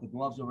baseball if the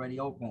glove's already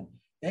open.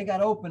 They got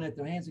to open it,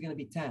 their hands are going to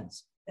be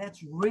tense.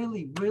 That's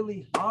really,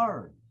 really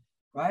hard,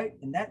 right?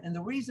 And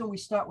the reason we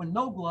start with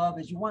no glove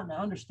is you want to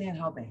understand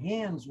how the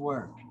hands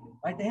work,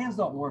 right? The hands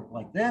don't work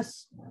like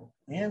this.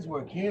 The hands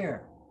work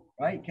here,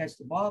 right? Catch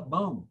the ball,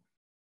 boom.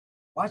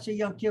 Watch a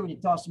young kid when you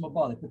toss them a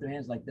ball. They put their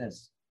hands like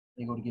this.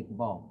 They go to get the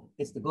ball.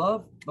 It's the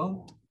glove,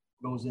 boom,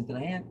 goes into the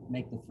hand,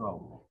 make the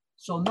throw.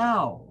 So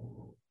now,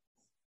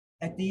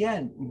 at the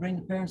end, you bring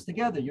the parents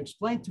together. You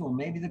explain to them,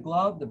 maybe the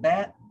glove, the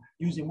bat,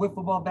 using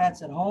wiffle ball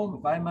bats at home.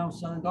 If I have my own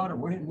son and daughter,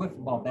 we're hitting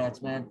wiffle ball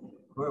bats, man.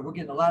 We're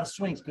getting a lot of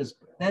swings because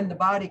then the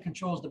body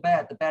controls the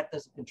bat. The bat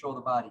doesn't control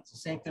the body. It's the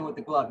same thing with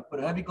the glove. You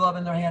put a heavy glove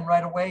in their hand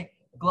right away,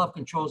 the glove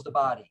controls the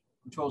body,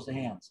 controls the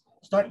hands.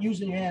 Start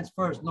using your hands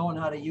first, knowing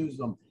how to use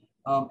them.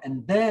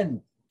 And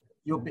then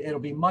it'll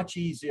be much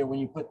easier when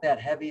you put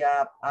that heavy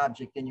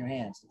object in your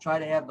hands. Try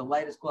to have the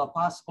lightest glove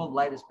possible, the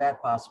lightest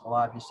bat possible,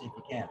 obviously, if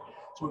you can.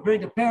 So we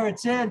bring the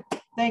parents in.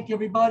 Thank you,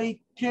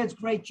 everybody. Kids,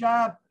 great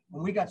job.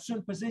 And we got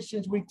certain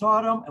positions we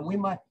taught them, and we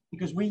might,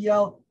 because we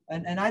yell,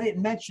 and I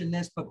didn't mention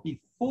this, but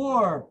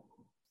before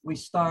we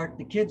start,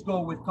 the kids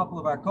go with a couple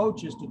of our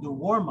coaches to do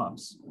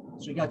warm-ups.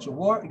 So you got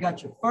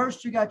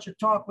your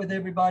talk with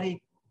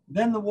everybody,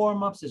 then the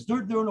warm-ups. As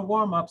they're doing the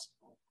warm-ups,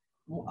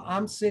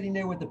 I'm sitting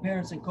there with the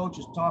parents and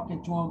coaches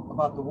talking to them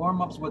about the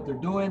warm-ups, what they're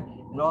doing,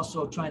 and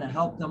also trying to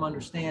help them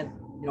understand,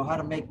 you know, how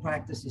to make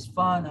practices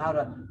fun,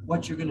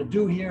 what you're going to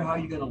do here, how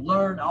you're going to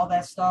learn, all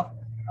that stuff,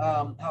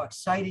 how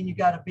exciting you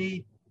got to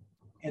be.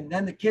 And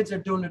then the kids are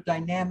doing their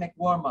dynamic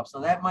warm-ups.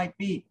 So that might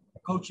be the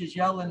coaches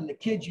yelling and the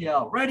kids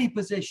yell, ready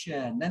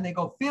position. Then they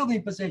go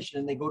fielding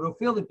position. They go to a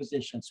fielding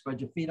position.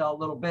 Spread your feet out a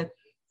little bit,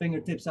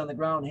 fingertips on the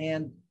ground,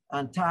 hand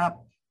on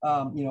top,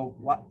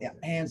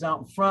 hands out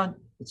in front.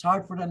 It's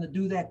hard for them to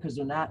do that because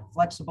they're not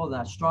flexible, they're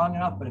not strong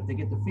enough. But if they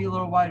get the field a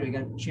little wider, they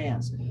got a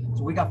chance.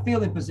 So we got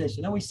fielding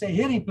position. Then we say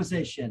hitting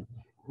position.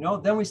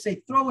 Then we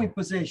say throwing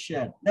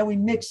position. Then we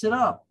mix it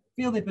up.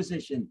 Fielding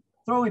position,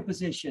 throwing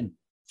position,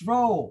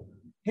 throw,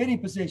 hitting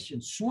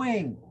position,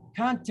 swing,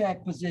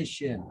 contact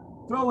position,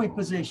 throwing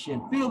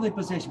position, fielding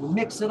position. We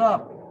mix it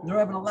up. They're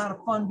having a lot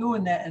of fun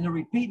doing that, and they're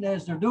repeating it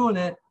as they're doing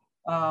it.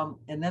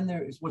 And then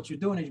what you're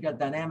doing is you got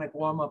dynamic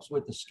warm-ups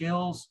with the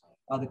skills.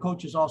 The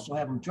coaches also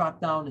have them drop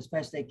down as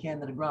fast as they can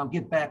to the ground,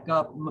 get back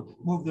up,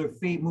 move their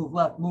feet, move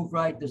left, move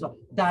right. There's a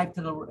dive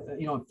to the,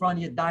 in front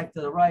of you, dive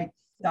to the right,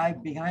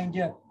 dive behind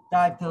you,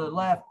 dive to the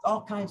left,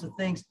 all kinds of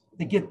things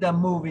to get them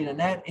moving. And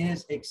that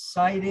is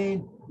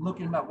exciting. I'm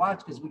looking at my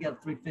watch because we got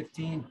a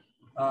 3:15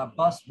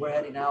 bus. We're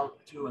heading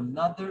out to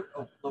another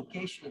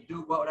location to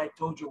do what I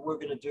told you we're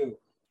going to do.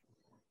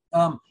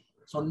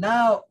 So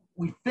now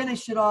we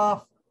finish it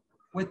off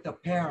with the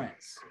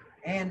parents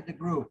and the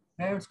group,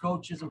 parents,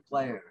 coaches, and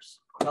players.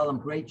 Tell them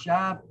great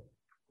job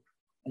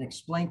and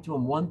explain to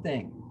them one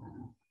thing.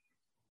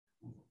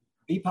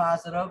 Be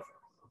positive.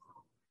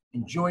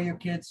 Enjoy your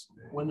kids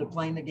when they're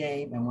playing the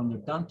game. And when they're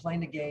done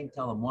playing the game,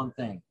 tell them one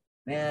thing.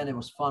 Man, it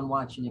was fun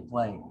watching you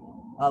play.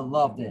 I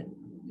loved it.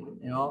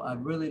 You know, I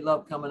really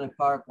love coming to the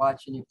park,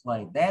 watching you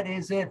play. That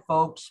is it,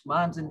 folks,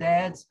 moms and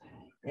dads.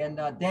 And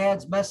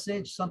dad's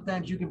message,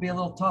 sometimes you can be a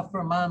little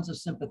tougher. Moms are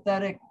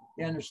sympathetic.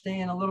 They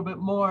understand a little bit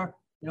more,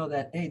 you know,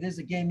 that, hey, this is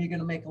a game you're going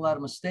to make a lot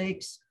of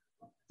mistakes.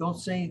 Don't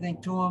say anything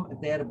to them.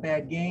 If they had a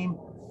bad game,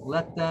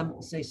 let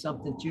them say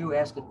something to you,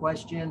 ask a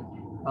question.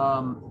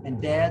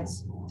 And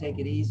dads, take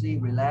it easy,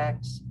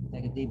 relax,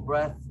 take a deep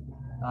breath,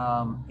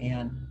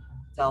 and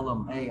tell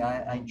them, hey,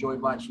 I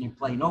enjoyed watching you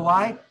play. You know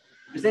why?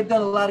 Because they've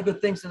done a lot of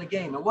good things in the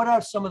game. And what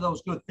are some of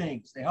those good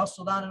things? They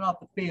hustled on and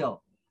off the field.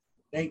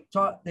 They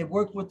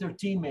worked with their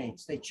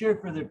teammates. They cheered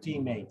for their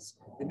teammates.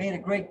 They made a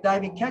great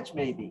diving catch,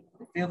 maybe.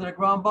 They fielded a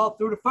ground ball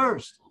through to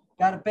first,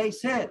 got a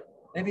base hit.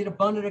 Maybe they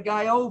bunted a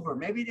guy over.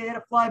 Maybe they had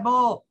a fly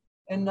ball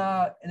and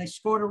they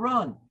scored a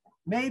run.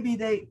 Maybe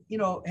they, you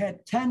know,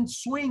 had 10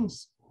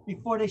 swings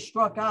before they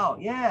struck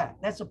out. Yeah,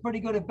 that's a pretty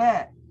good at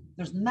bat.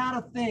 There's not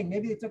a thing.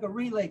 Maybe they took a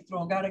relay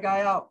throw and got a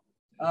guy out.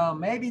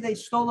 Maybe they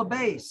stole a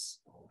base.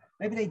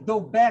 Maybe they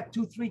dove back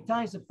 2-3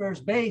 times to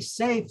first base,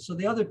 safe, so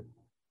the other,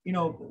 you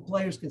know,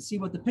 players can see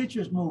what the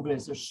pitcher's move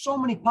is. There's so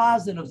many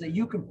positives that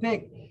you can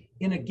pick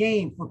in a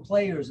game for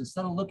players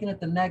instead of looking at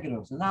the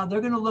negatives. And now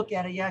they're going to look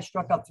at it. Yeah, I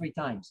struck out 3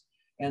 times.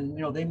 And, you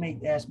know, they may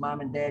ask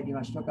mom and dad, you know,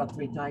 I struck out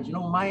 3 times. You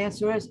know what my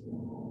answer is?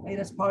 Hey,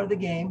 that's part of the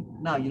game.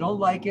 Now, you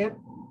don't like it.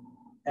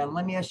 And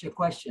let me ask you a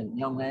question,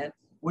 young man.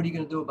 What are you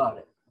going to do about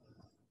it?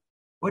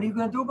 What are you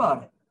going to do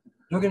about it?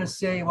 They're going to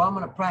say, well, I'm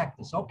going to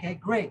practice. Okay,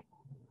 great.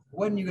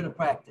 When are you going to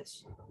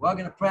practice? Well, I'm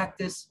going to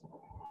practice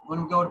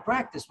when we go to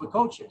practice with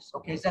coaches.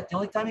 Okay, is that the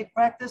only time you can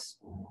practice?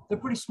 They're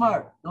pretty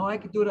smart. No, I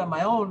could do it on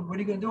my own. What are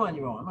you going to do on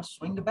your own? I'm going to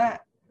swing the bat.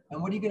 And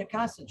what are you going to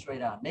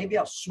concentrate on? Maybe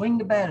I'll swing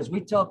the bat, as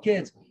we tell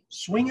kids,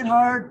 swing it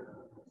hard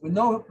with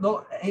no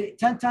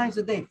 10 times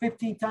a day,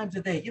 15 times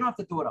a day. You don't have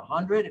to do it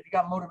 100. If you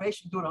got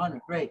motivation, do it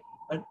 100. Great.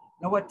 But you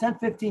know what? 10,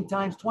 15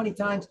 times, 20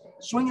 times,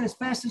 swing it as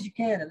fast as you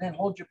can and then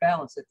hold your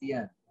balance at the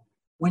end.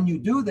 When you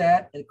do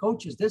that, and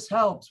coaches, this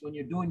helps when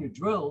you're doing your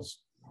drills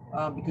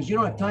because you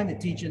don't have time to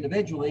teach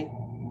individually.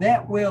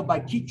 That will, by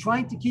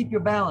trying to keep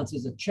your balance,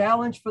 is a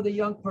challenge for the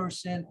young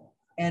person,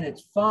 and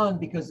it's fun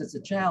because it's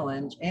a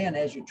challenge. And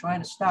as you're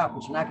trying to stop,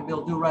 which you're not going to be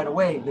able to do right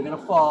away, they're going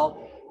to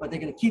fall, but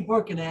they're going to keep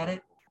working at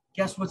it.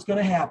 Guess what's going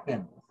to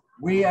happen?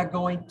 We are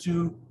going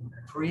to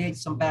create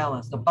some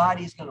balance. The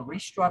body is going to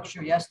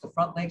restructure. Yes, the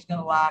front leg's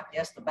going to lock.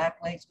 Yes, the back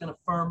leg's going to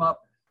firm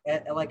up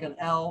at like an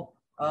L.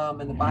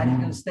 And the body's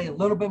going to stay a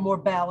little bit more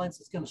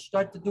balanced. It's going to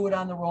start to do it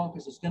on their own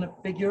because it's going to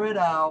figure it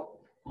out.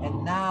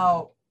 And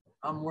now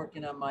I'm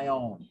working on my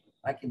own.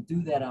 I can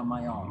do that on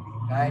my own.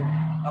 Okay.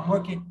 I'm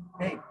working.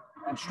 Hey,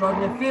 I'm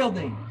struggling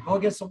fielding. Go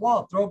against the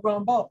wall. Throw a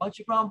ground ball. Bunch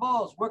of ground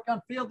balls. Work on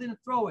fielding and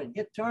throwing.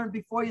 Get turned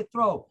before you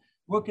throw.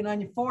 Working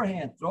on your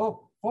forehand.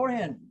 Throw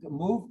forehand.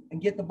 Move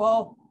and get the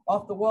ball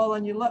off the wall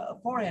on your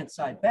forehand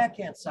side,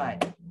 backhand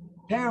side.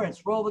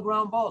 Parents, roll the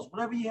ground balls.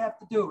 Whatever you have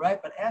to do, right?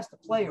 But ask the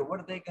player, what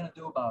are they going to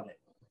do about it?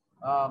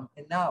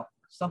 And now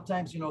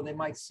sometimes, you know, they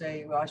might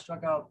say, well, I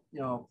struck out,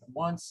 you know,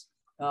 once,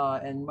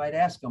 and you might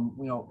ask them,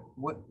 you know,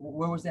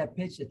 where was that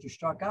pitch that you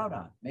struck out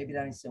on? Maybe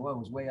they say, well, it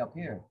was way up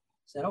here.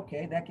 Said,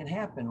 okay, that can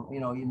happen. You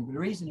know, the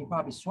reason you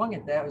probably swung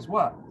at that is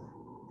what?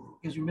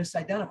 Because you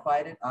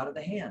misidentified it out of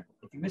the hand.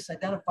 If you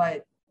misidentify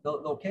the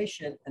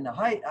location and the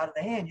height out of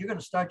the hand, you're going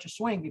to start your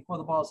swing before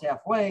the ball's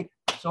halfway.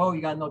 So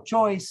you got no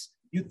choice.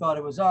 You thought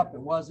it was up, it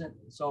wasn't.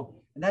 So,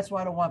 and that's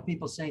why I don't want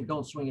people saying,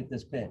 don't swing at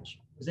this pitch,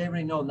 because they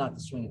already know not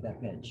to swing at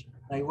that pitch.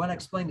 Now, you want to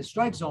explain the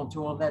strike zone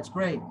to them, that's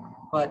great.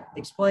 But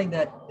explain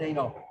that, you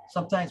know,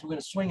 sometimes we're going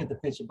to swing at the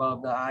pitch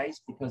above the eyes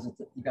because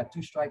you got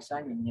 2 strikes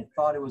on you and you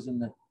thought it was in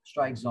the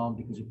strike zone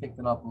because you picked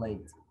it up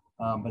late.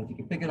 But if you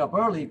can pick it up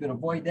early, you can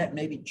avoid that,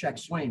 maybe check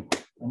swing,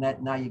 and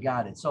that now you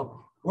got it.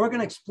 So we're going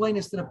to explain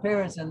this to the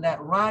parents, and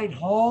that ride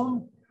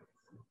home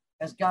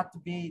has got to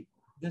be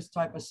this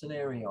type of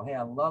scenario. Hey,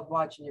 I love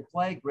watching you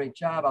play. Great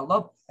job. I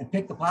love, and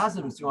pick the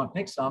positives. You want to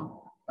pick some,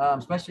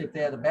 especially if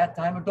they had a bad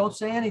time, or don't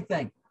say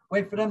anything.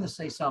 Wait for them to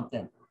say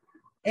something.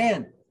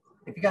 And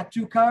if you got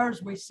 2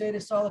 cars, we say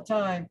this all the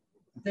time.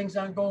 If things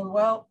aren't going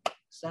well,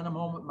 send them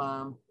home with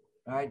mom.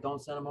 All right.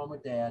 Don't send them home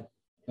with dad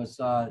because,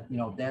 you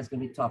know, dad's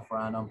going to be tougher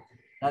on them.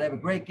 Now they have a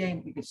great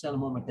game. You can send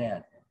them home with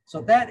dad.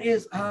 So that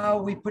is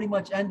how we pretty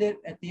much end it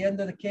at the end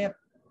of the camp.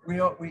 We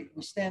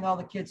stand all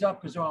the kids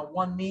up because they're on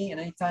one knee,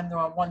 and anytime they're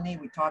on one knee,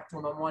 we talk to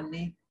them on one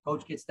knee.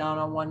 Coach gets down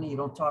on one knee. You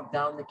don't talk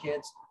down the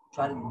kids.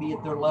 Try to be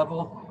at their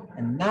level.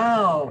 And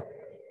now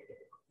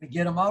we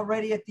get them all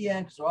ready at the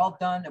end because they're all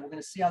done, and we're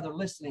going to see how their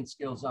listening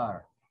skills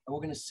are. And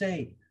we're going to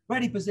say,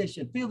 ready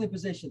position, fielding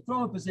position,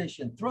 throwing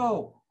position,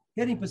 throw,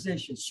 hitting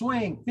position,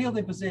 swing,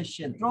 fielding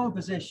position, throwing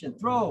position,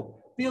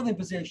 throw, fielding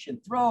position,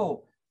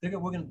 throw. We're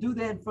going to do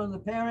that in front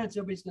of the parents.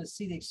 Everybody's going to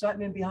see the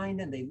excitement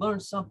behind it. They learn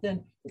something.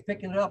 They're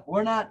picking it up.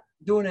 We're not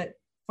doing it.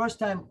 First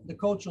time the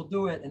coach will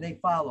do it and they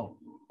follow.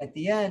 At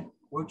the end,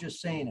 we're just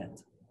saying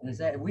it. And as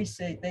that we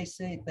say,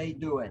 they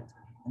do it.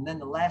 And then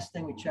the last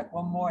thing, we check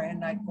one more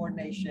hand-eye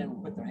coordination.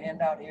 We put their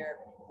hand out here.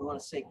 We want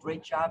to say,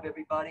 great job,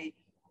 everybody.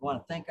 We want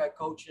to thank our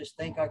coaches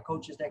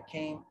that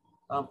came.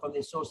 from the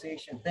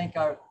association. Thank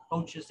our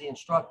coaches, the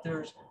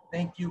instructors.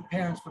 Thank you,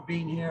 parents, for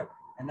being here.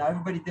 And now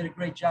everybody did a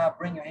great job.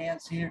 Bring your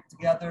hands here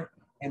together.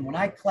 And when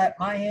I clap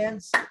my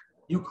hands,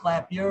 you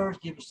clap yours.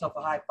 Give yourself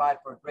a high five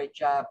for a great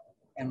job.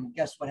 And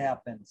guess what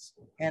happens?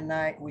 And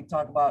we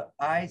talk about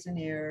eyes and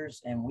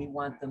ears, and we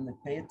want them to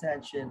pay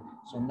attention.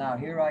 So now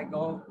here I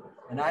go,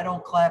 and I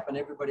don't clap, and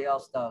everybody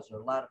else does, or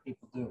a lot of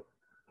people do.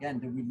 Again,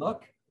 did we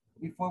look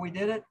before we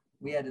did it?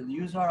 We had to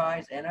use our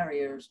eyes and our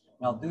ears.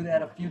 And I'll do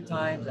that a few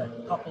times,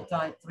 a couple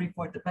times, 3,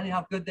 4, depending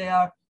how good they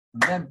are.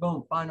 And then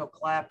boom, final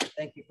clap.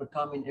 Thank you for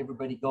coming.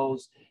 Everybody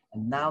goes.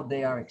 And now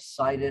they are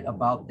excited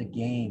about the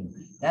game.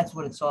 That's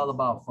what it's all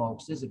about,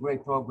 folks. This is a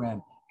great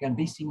program. Again,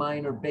 BC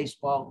Minor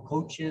Baseball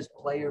Coaches,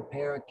 Player,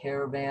 Parent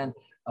Caravan.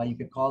 You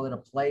could call it a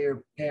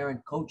Player,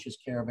 Parent, Coaches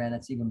Caravan.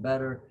 That's even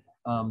better.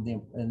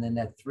 And then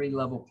that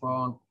 3-level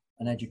prong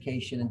on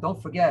education. And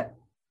don't forget,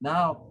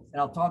 now,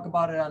 and I'll talk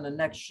about it on the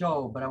next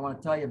show, but I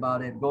want to tell you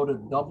about it. Go to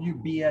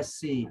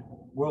WBSC,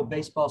 World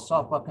Baseball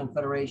Softball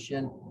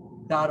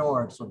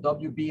Confederation.org. So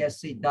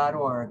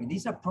WBSC.org. And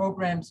these are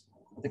programs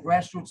at the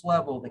grassroots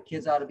level the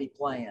kids ought to be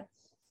playing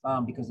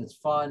because it's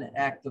fun,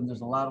 active. There's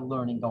a lot of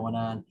learning going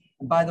on.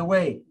 And by the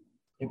way,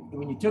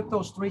 when you took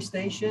those 3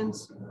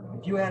 stations,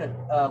 if you had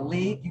a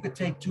league, you could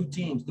take 2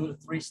 teams, do the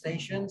 3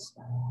 stations,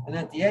 and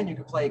then at the end, you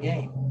could play a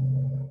game.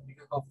 You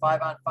could go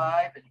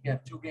 5-on-5, and you could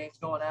have 2 games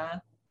going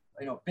on.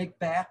 You know, big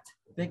bat,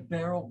 big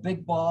barrel,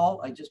 big ball.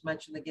 I just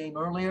mentioned the game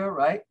earlier,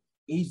 right?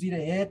 Easy to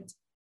hit,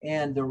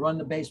 and to run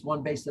the base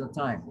 1 base at a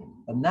time.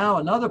 But now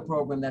another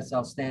program that's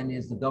outstanding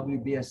is the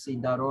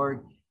WBSC.org.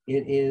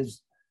 It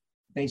is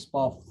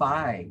Baseball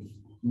 5.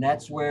 And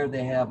that's where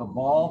they have a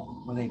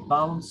ball where they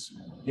bounce,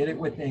 hit it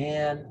with the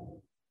hand.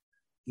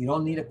 You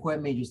don't need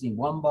equipment. You just need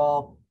 1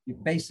 ball. Your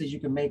bases you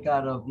can make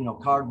out of,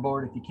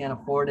 cardboard if you can't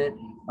afford it.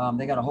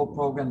 They got a whole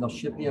program. They'll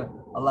ship you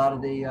a lot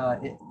of the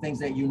things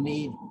that you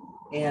need.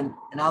 And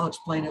I'll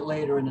explain it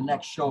later in the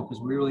next show because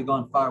we're really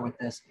going far with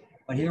this.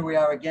 But here we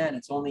are again.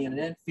 It's only in an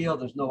infield.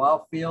 There's no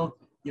outfield.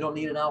 You don't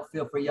need an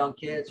outfield for young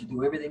kids. You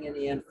do everything in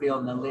the infield,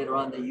 and then later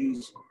on they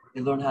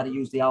learn how to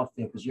use the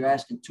outfield because you're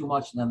asking too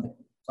much of them to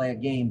play a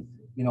game.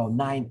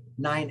 9,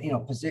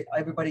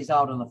 everybody's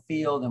out on the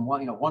field, and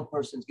one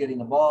person's getting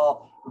the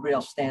ball, everybody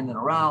else standing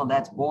around.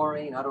 That's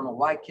boring. I don't know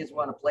why kids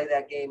want to play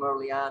that game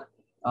early on.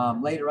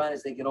 Later on,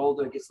 as they get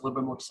older, it gets a little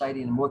bit more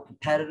exciting and more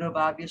competitive,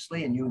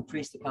 obviously, and you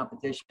increase the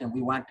competition. And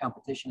we want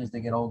competition as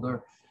they get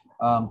older.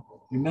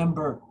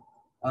 Remember,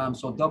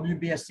 so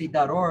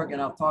WBSC.org,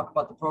 and I'll talk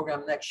about the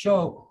program next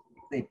show.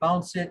 They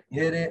bounce it,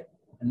 hit it,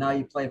 and now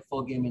you play a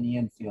full game in the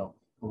infield.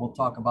 But we'll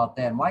talk about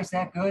that. And why is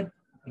that good?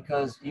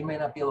 Because you may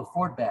not be able to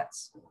afford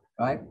bats,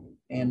 right?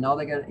 And now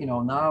they got, you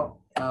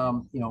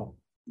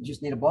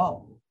just need a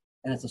ball.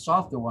 And it's a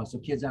softer one, so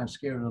kids aren't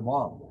scared of the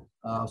ball.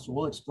 So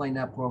we'll explain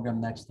that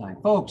program next time.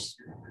 Folks,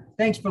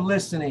 thanks for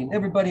listening.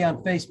 Everybody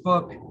on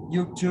Facebook,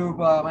 YouTube,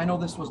 I know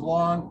this was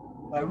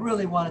long, but I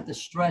really wanted to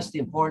stress the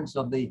importance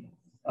of the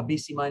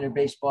BC Minor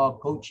Baseball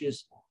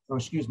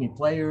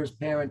Players,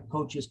 Parent,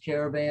 Coaches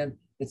Caravan.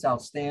 It's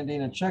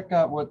outstanding. And check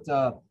out what,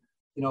 this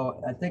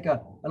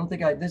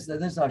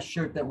is our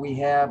shirt that we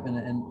have, and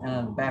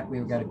on the back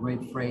we've got a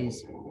great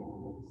phrase.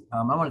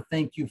 I want to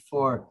thank you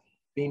for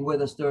being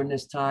with us during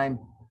this time.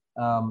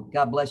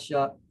 God bless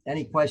you.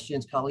 Any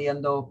questions,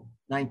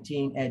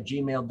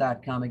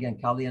 caliendo19@gmail.com. Again,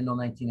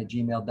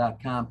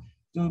 caliendo19@gmail.com.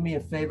 Do me a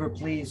favor,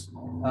 please.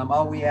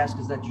 All we ask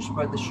is that you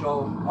spread the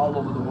show all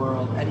over the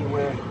world,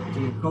 anywhere, to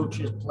your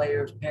coaches,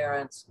 players,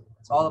 parents.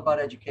 It's all about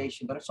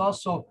education, but it's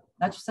also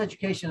not just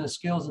education and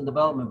skills and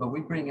development, but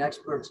we bring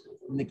experts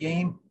in the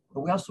game,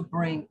 but we also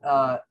bring,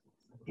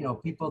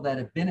 people that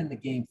have been in the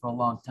game for a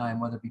long time,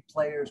 whether it be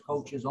players,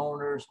 coaches,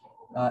 owners,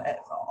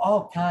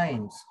 all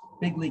kinds,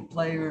 big league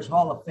players,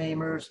 Hall of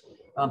Famers.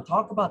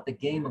 Talk about the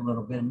game a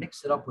little bit and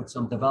mix it up with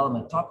some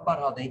development. Talk about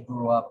how they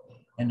grew up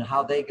and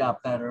how they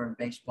got better in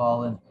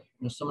baseball, and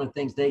some of the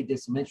things they did,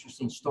 some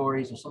interesting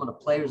stories, or some of the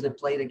players they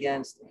played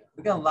against.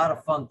 We got a lot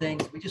of fun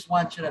things. We just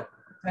want you to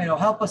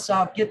help us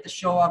out, get the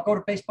show out. Go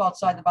to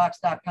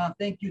baseballoutsidethebox.com.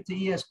 Thank you to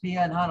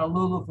ESPN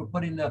Honolulu for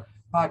putting the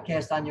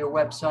podcast on your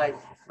website.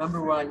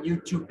 Remember, we're on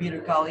YouTube, Peter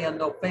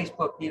Caliendo,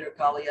 Facebook, Peter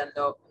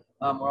Caliendo.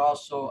 We're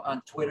also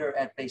on Twitter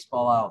at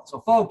Baseball Out.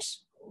 So,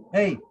 folks,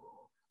 hey,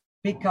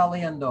 Pete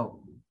Caliendo,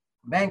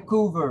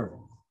 Vancouver,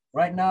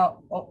 right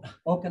now,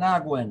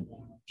 Okanagan,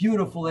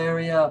 beautiful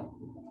area,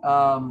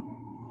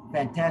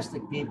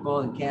 fantastic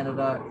people in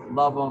Canada,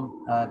 love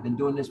them. I've been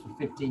doing this for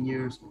 15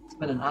 years. It's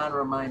been an honor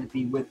of mine to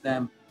be with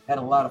them. Had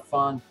a lot of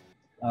fun,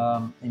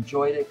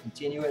 enjoyed it,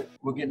 continue it.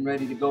 We're getting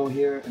ready to go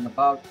here in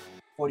about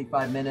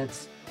 45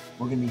 minutes.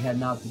 We're gonna be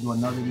heading out to do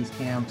another of these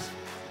camps.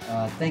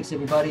 Thanks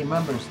everybody.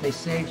 Remember, stay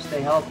safe,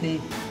 stay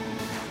healthy.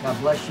 God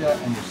bless you,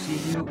 and we'll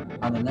see you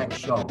on the next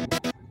show.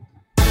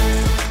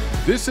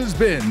 This has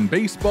been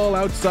Baseball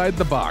Outside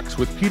the Box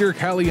with Peter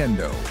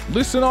Caliendo.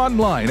 Listen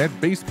online at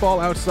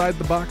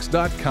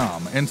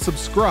baseballoutsidethebox.com and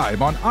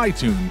subscribe on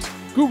iTunes,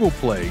 Google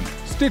Play,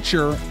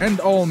 Stitcher, and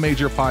all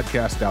major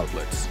podcast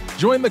outlets.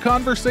 Join the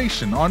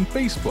conversation on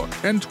Facebook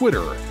and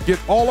Twitter. Get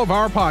all of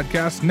our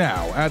podcasts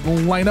now at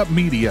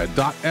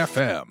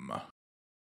lineupmedia.fm.